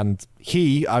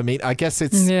guess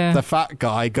it's the fat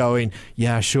guy going,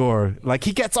 yeah, sure. Like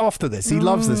he gets off to this. He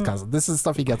loves this kind of stuff. This is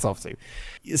stuff he gets off to.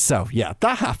 So yeah,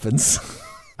 that happens.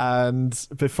 And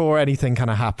before anything kind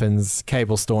of happens,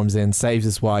 Cable storms in, saves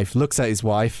his wife, looks at his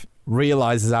wife,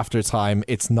 realizes after a time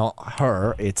it's not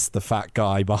her, it's the fat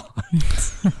guy behind.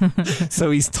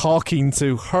 So he's talking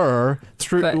to her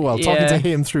talking to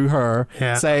him through her,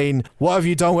 saying, what have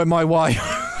you done with my wife?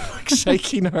 Like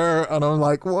shaking her, and I'm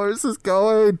like, where is this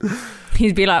going?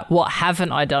 He'd be like, what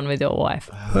haven't I done with your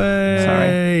wife?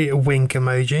 Sorry. A wink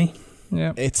emoji.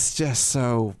 Yeah. It's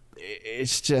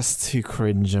just too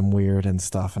cringe and weird and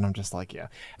stuff, and I'm just like, yeah.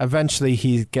 Eventually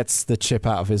he gets the chip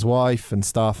out of his wife and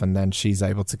stuff, and then she's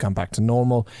able to come back to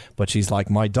normal, but she's like,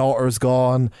 my daughter's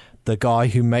gone, the guy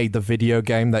who made the video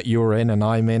game that you're in and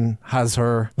I'm in has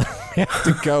her. We have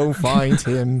to go find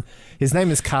him. His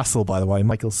name is Castle, by the way.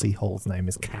 Michael C. Hall's name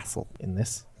is Castle in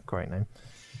this. Great name.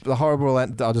 The horrible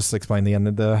I'll just explain the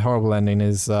ending. The horrible ending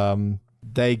is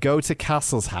they go to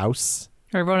Castle's house.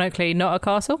 Ironically, not a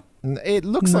castle. It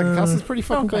looks like a castle. It's pretty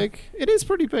fucking big. It is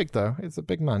pretty big, though. It's a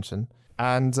big mansion.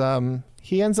 And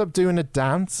he ends up doing a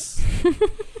dance.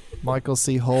 Michael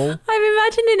C. Hall. I'm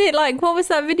imagining it like, what was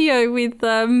that video with,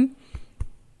 oh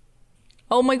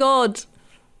my God.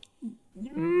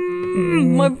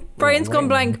 My brain's gone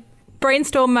blank.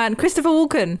 Brainstorm Man. Christopher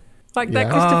Walken. Like that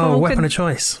Christopher Walken. Weapon of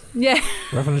Choice. Yeah.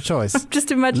 Weapon of Choice. I'm just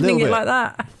imagining it like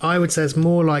that. I would say it's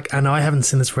more like, and I haven't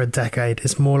seen this for a decade,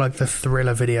 it's more like the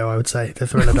Thriller video, I would say. The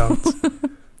Thriller dance.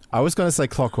 I was going to say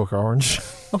Clockwork Orange.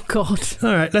 Oh, God.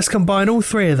 All right, let's combine all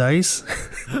three of those.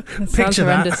 Picture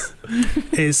that.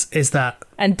 Is that.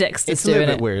 And Dexter's it's a little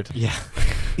bit weird. Yeah.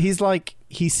 He's like,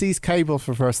 he sees Cable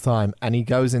for the first time and he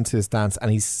goes into his dance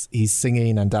and he's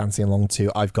singing and dancing along to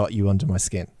I've Got You Under My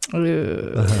Skin.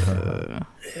 Yeah.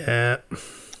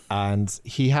 And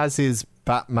he has his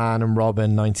Batman and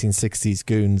Robin 1960s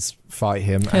goons fight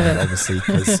him, and obviously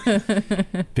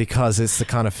because it's the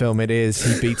kind of film it is,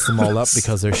 he beats them all up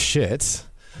because they're shit.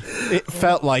 It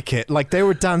felt like it. Like they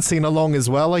were dancing along as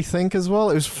well, I think, as well.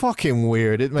 It was fucking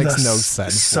weird. It makes no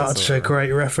sense. Such a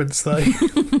great reference, though.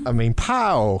 I mean,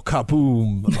 pow,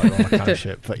 kaboom, like all that kind of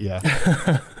shit. But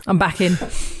yeah. I'm back in.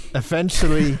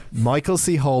 Eventually, Michael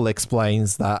C. Hall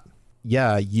explains that,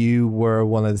 yeah, you were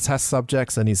one of the test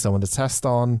subjects. I need someone to test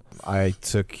on. I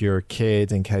took your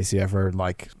kid in case you ever,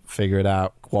 like, figured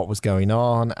out what was going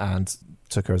on. And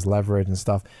took her as leverage and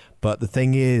stuff. But the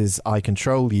thing is, I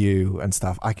control you and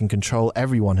stuff. I can control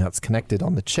everyone that's connected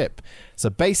on the chip. So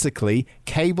basically,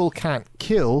 Cable can't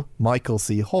kill Michael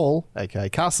C. Hall, aka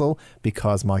Castle,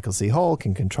 because Michael C. Hall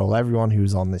can control everyone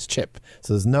who's on this chip.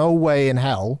 So there's no way in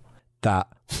hell that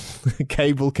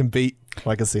Cable can beat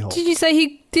Michael C. Hall. Did you say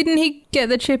he get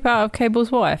the chip out of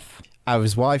Cable's wife? Out of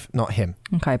his wife, not him.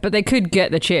 Okay, but they could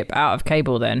get the chip out of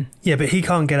Cable then. Yeah, but he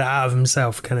can't get it out of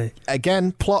himself, can he?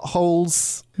 Again, plot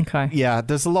holes. Okay. Yeah,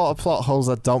 there's a lot of plot holes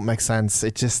that don't make sense.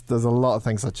 There's a lot of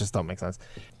things that just don't make sense.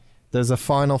 There's a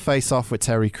final face-off with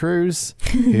Terry Crews,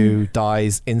 who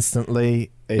dies instantly.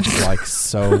 It's like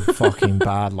so fucking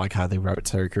bad, like how they wrote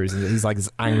Terry Crews. And he's like this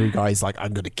angry guy. He's like,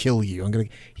 I'm going to kill you.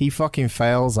 He fucking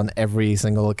fails on every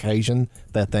single occasion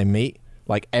that they meet.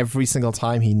 Like every single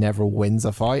time he never wins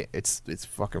a fight. It's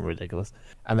fucking ridiculous.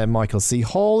 And then Michael C.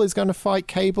 Hall is going to fight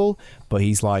Cable, but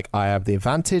he's like, I have the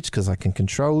advantage because I can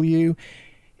control you.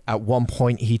 At one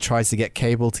point, he tries to get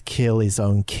Cable to kill his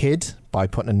own kid by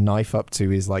putting a knife up to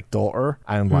his like daughter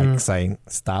and like saying,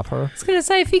 stab her. I was going to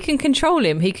say, if he can control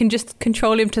him, he can just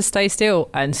control him to stay still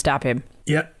and stab him.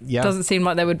 Yeah. Doesn't seem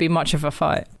like there would be much of a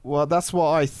fight. Well, that's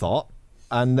what I thought.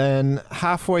 And then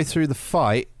halfway through the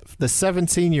fight, the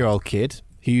 17-year-old kid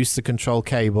who used to control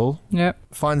Cable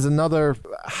finds another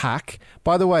hack.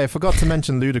 By the way, I forgot to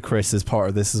mention Ludacris is part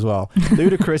of this as well.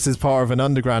 Ludacris is part of an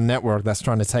underground network that's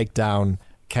trying to take down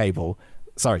Cable.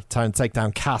 Sorry, trying to take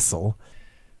down Castle.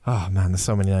 Oh man, there's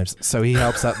so many names. So he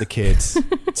helps out the kids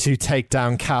to take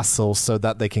down Castle so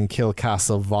that they can kill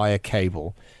Castle via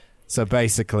Cable. So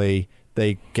basically,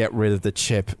 they get rid of the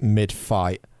chip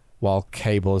mid-fight while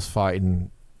Cable is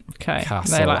fighting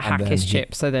Castle. They like hack his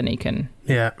chip so then he can...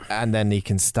 Yeah. And then he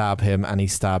can stab him, and he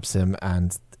stabs him,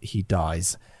 and he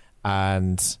dies.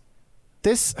 And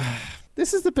this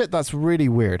is the bit that's really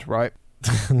weird, right?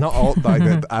 Not all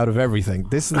like out of everything.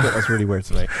 This is the bit that's really weird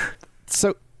to me.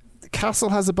 So Castle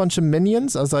has a bunch of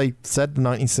minions, as I said, the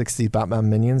 1960s Batman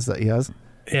minions that he has.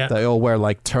 Yeah. They all wear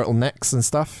like turtlenecks and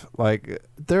stuff. Like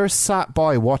they're sat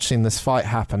by watching this fight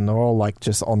happen. They're all like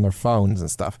just on their phones and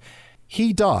stuff.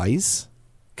 He dies,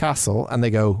 Castle, and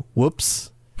they go,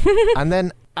 whoops. And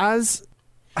then as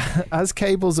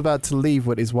Cable's about to leave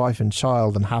with his wife and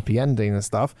child and happy ending and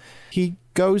stuff, he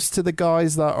goes to the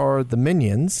guys that are the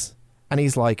minions and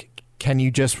he's like, can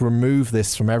you just remove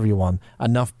this from everyone?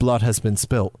 Enough blood has been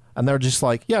spilt. And they're just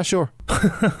like, yeah, sure.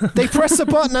 They press a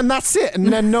button and that's it.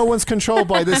 And then no one's controlled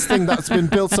by this thing that's been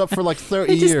built up for like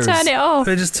 30 years. They just turn it off.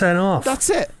 They just turn it off. That's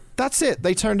it.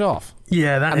 They turned it off.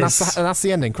 Yeah, that's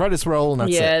the ending. Credits roll and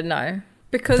that's it. Yeah, no.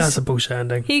 Because that's a bullshit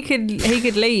ending. He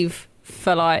could leave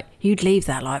for like, you'd leave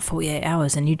that like 48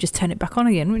 hours and you'd just turn it back on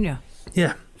again, wouldn't you?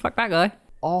 Yeah. Fuck that guy.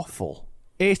 Awful.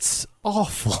 It's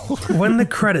awful. When the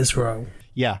credits roll,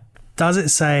 yeah, does it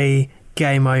say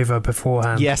game over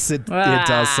beforehand? Yes, it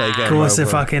does say game over. Of course it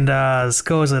fucking does. Of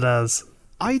course it does.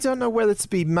 I don't know whether to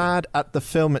be mad at the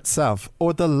film itself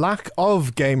or the lack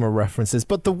of gamer references,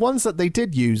 but the ones that they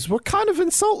did use were kind of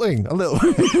insulting a little.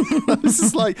 This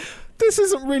is like, this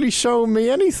isn't really showing me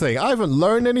anything. I haven't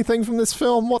learned anything from this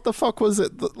film. What the fuck was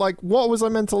it? Like, what was I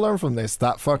meant to learn from this?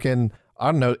 That fucking,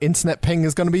 I don't know, internet ping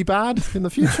is going to be bad in the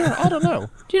future? I don't know.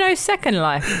 Do you know Second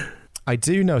Life? I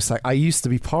do know I used to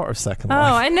be part of Second Life.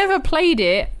 Oh, I never played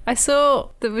it. I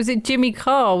saw that, was it Jimmy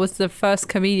Carr was the first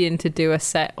comedian to do a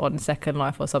set on Second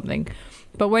Life or something.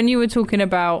 But when you were talking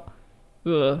about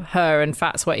her and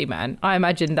Fat Sweaty Man, I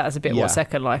imagined that's a bit what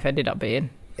Second Life ended up being.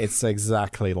 It's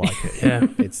exactly like it. Yeah.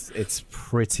 It's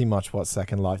pretty much what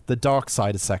Second Life, the dark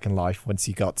side of Second Life, once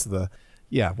you got to the,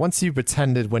 once you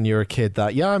pretended when you were a kid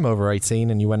that, I'm over 18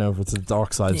 and you went over to the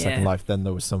dark side of Second Life, then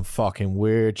there was some fucking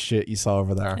weird shit you saw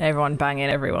over there. Everyone banging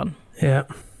everyone. Yeah.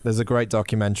 There's a great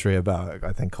documentary about it,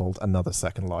 I think, called Another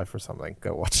Second Life or something.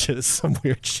 Go watch it. It's some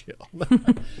weird shit on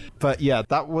there. But yeah,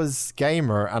 that was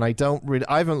Gamer, and I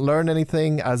haven't learned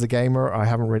anything as a gamer.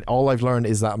 All I've learned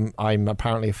is that I'm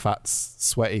apparently a fat,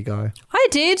 sweaty guy. I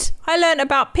did. I learned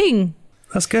about ping.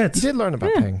 That's good. You did learn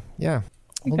about ping. Yeah.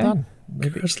 Well done.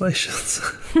 Maybe. Congratulations.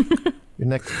 Your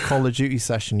next Call of Duty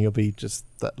session, you'll be just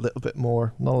that little bit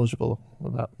more knowledgeable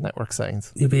about network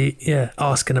settings. You'll be,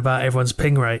 asking about everyone's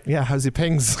ping rate. Yeah, how's your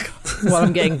pings? While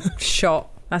I'm getting shot.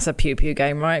 That's a pew-pew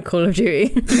game, right? Call of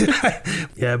Duty.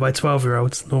 Yeah, by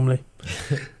 12-year-olds, normally.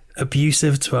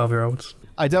 Abusive 12-year-olds.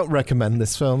 I don't recommend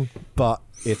this film, but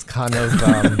it's kind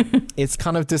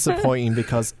of disappointing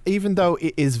because even though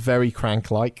it is very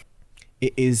Crank-like,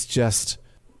 it is just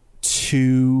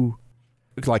too...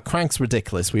 Like, Crank's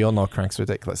ridiculous. We all know Crank's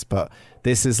ridiculous, but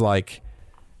this is like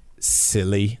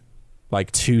silly,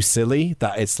 like too silly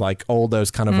that it's like all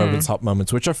those kind of over the top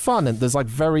moments, which are fun, and there's like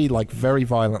very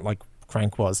violent, like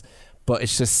Crank was, but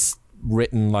it's just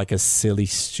written like a silly,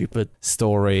 stupid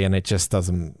story, and it just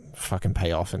doesn't fucking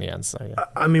pay off in the end. So yeah.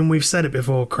 I mean, we've said it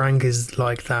before, Crank is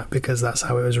like that because that's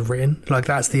how it was written. Like,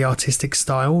 that's the artistic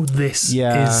style. This is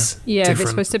if different. it's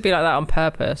supposed to be like that on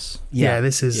purpose.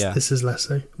 This is less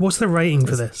so. What's the rating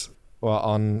for this? Well,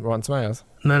 on Rotten Tomatoes?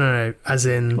 No, as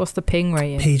in what's the ping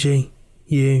rating? PG,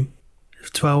 U,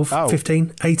 12,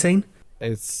 15, 18?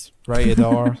 It's rated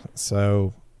R,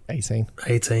 so 18.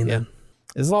 18 then.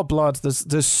 There's a lot of blood.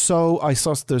 There's so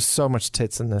much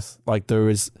tits in this. Like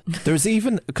there's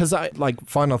even, because I like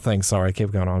final thing. Sorry, I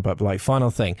keep going on, but like final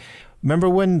thing. Remember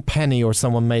when Penny or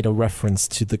someone made a reference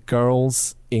to the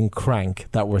girls in Crank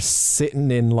that were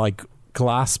sitting in like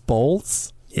glass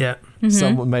bowls? Yeah. Mm-hmm.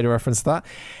 Someone made a reference to that.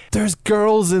 There's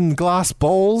girls in glass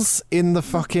bowls in the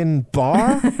fucking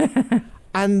bar,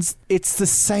 and it's the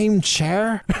same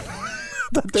chair.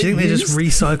 Do you think they just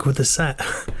recycled the set?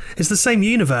 It's the same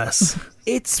universe.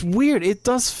 It's weird. It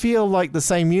does feel like the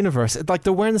same universe. Like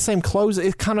they're wearing the same clothes.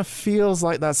 It kind of feels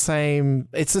like that same.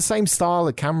 It's the same style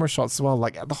of camera shots as well.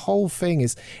 Like the whole thing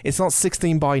is. It's not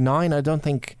 16:9. I don't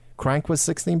think Crank was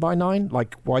 16:9,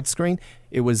 like widescreen.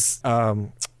 It was I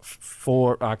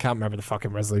can't remember the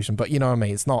fucking resolution, but you know what I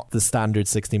mean. It's not the standard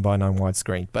 16:9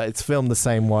 widescreen, but it's filmed the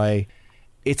same way.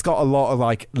 It's got a lot of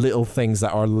like little things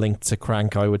that are linked to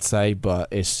Crank, I would say, but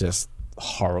it's just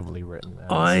horribly written.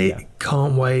 I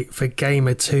can't wait for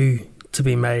Gamer 2 to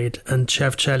be made and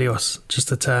Chev Chelios just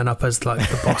to turn up as like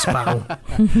the boss battle.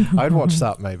 I'd watch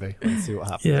that maybe and see what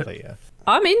happens. Yeah. But yeah.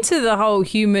 I'm into the whole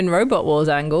human robot wars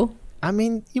angle. I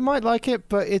mean, you might like it,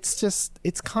 but it's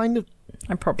kind of.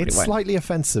 I probably won't. Slightly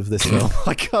offensive, this film.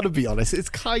 I gotta be honest. It's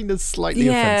kind of slightly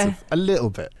offensive. A little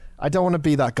bit. I don't want to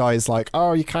be that guy who's like,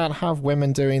 oh, you can't have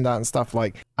women doing that and stuff.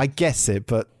 Like, I guess it,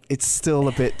 but it's still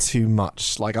a bit too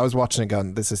much. Like, I was watching it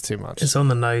going, this is too much. It's on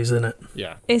the nose, isn't it?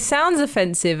 Yeah. It sounds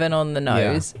offensive and on the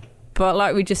nose, but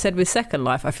like we just said with Second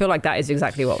Life, I feel like that is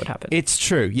exactly what would happen. It's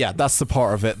true. Yeah, that's the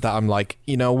part of it that I'm like,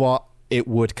 you know what? It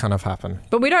would kind of happen.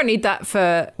 But we don't need that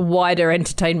for wider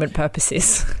entertainment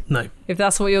purposes. No. If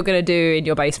that's what you're going to do in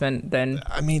your basement, then...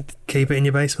 I mean... Keep it in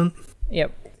your basement?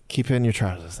 Yep. Keep it in your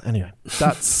trousers. Anyway,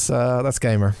 that's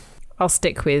Gamer. I'll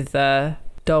stick with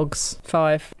Dogs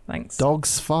 5. Thanks.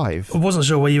 Dogs 5? I wasn't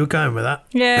sure where you were going with that.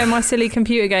 Yeah, my silly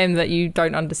computer game that you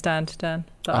don't understand, Dan.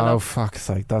 Oh, fuck's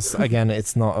sake. That's, again,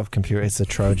 it's not a computer. It's a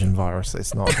Trojan virus.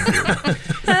 It's not a computer.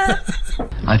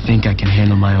 I think I can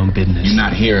handle my own business. You're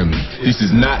not hearing me. This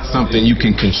is not something you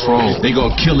can control. They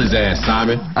gonna kill his ass,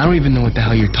 Simon. I don't even know what the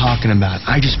hell you're talking about.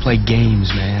 I just play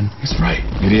games, man. That's right.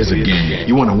 It is a game.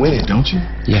 You want to win it, don't you?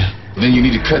 Yeah. Then you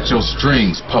need to cut your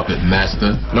strings, puppet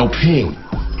master. No ping.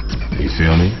 You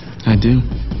feel me? I do.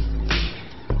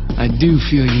 I do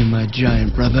feel you, my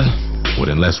giant brother. Well,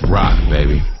 then let's rock,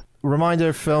 baby.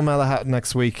 Reminder, Film Ella Hat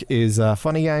next week is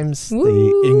Funny Games, Woo!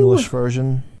 The English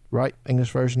version, right?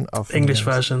 English version of Funny English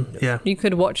Games. version, yeah. You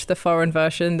could watch the foreign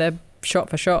version. They're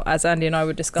shot for shot, as Andy and I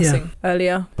were discussing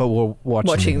earlier. But we're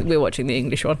watching the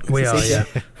English one. We are, yeah.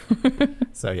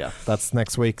 So yeah, that's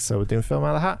next week. So we're doing Film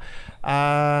Ella Hat.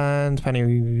 And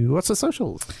Penny, what's the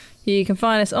socials? You can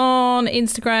find us on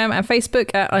Instagram and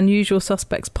Facebook at Unusual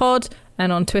Suspects Pod,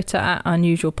 and on Twitter at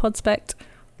Unusual Podspect.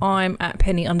 I'm at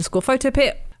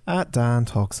Penny_PhotoPit. At Dan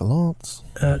Talks a Lot.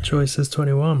 Choices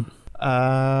 21.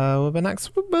 We'll be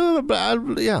next.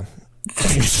 Yeah.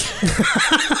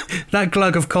 That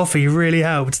glug of coffee really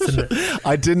helped, didn't it?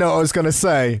 I didn't know what I was going to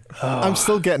say. I'm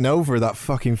still getting over that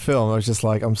fucking film. I was just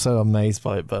like, I'm so amazed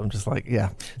by it, but I'm just like, yeah.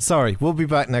 Sorry, we'll be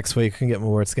back next week. We can get my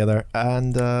words together.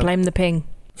 And blame the ping.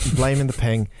 Blaming the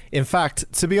ping. In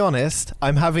fact, to be honest,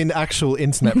 I'm having actual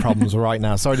internet problems right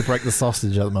now. Sorry to break the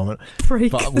sausage at the moment.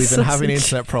 But we've been having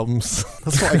internet problems.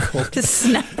 That's what I call it. Just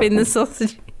snapping the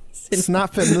sausage.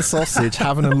 Snapping the sausage,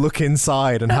 having a look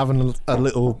inside and having a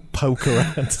little poke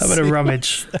around. Having a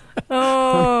rummage.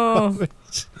 Oh.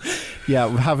 Yeah,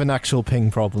 we're having actual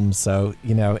ping problems, so,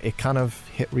 you know, it kind of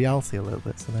hit reality a little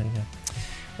bit, so there you go.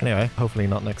 Anyway, hopefully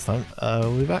not next time.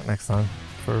 We'll be back next time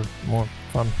for more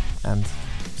fun and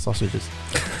sausages.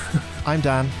 I'm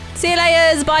Dan. See you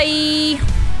later. Bye.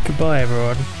 Goodbye,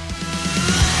 everyone.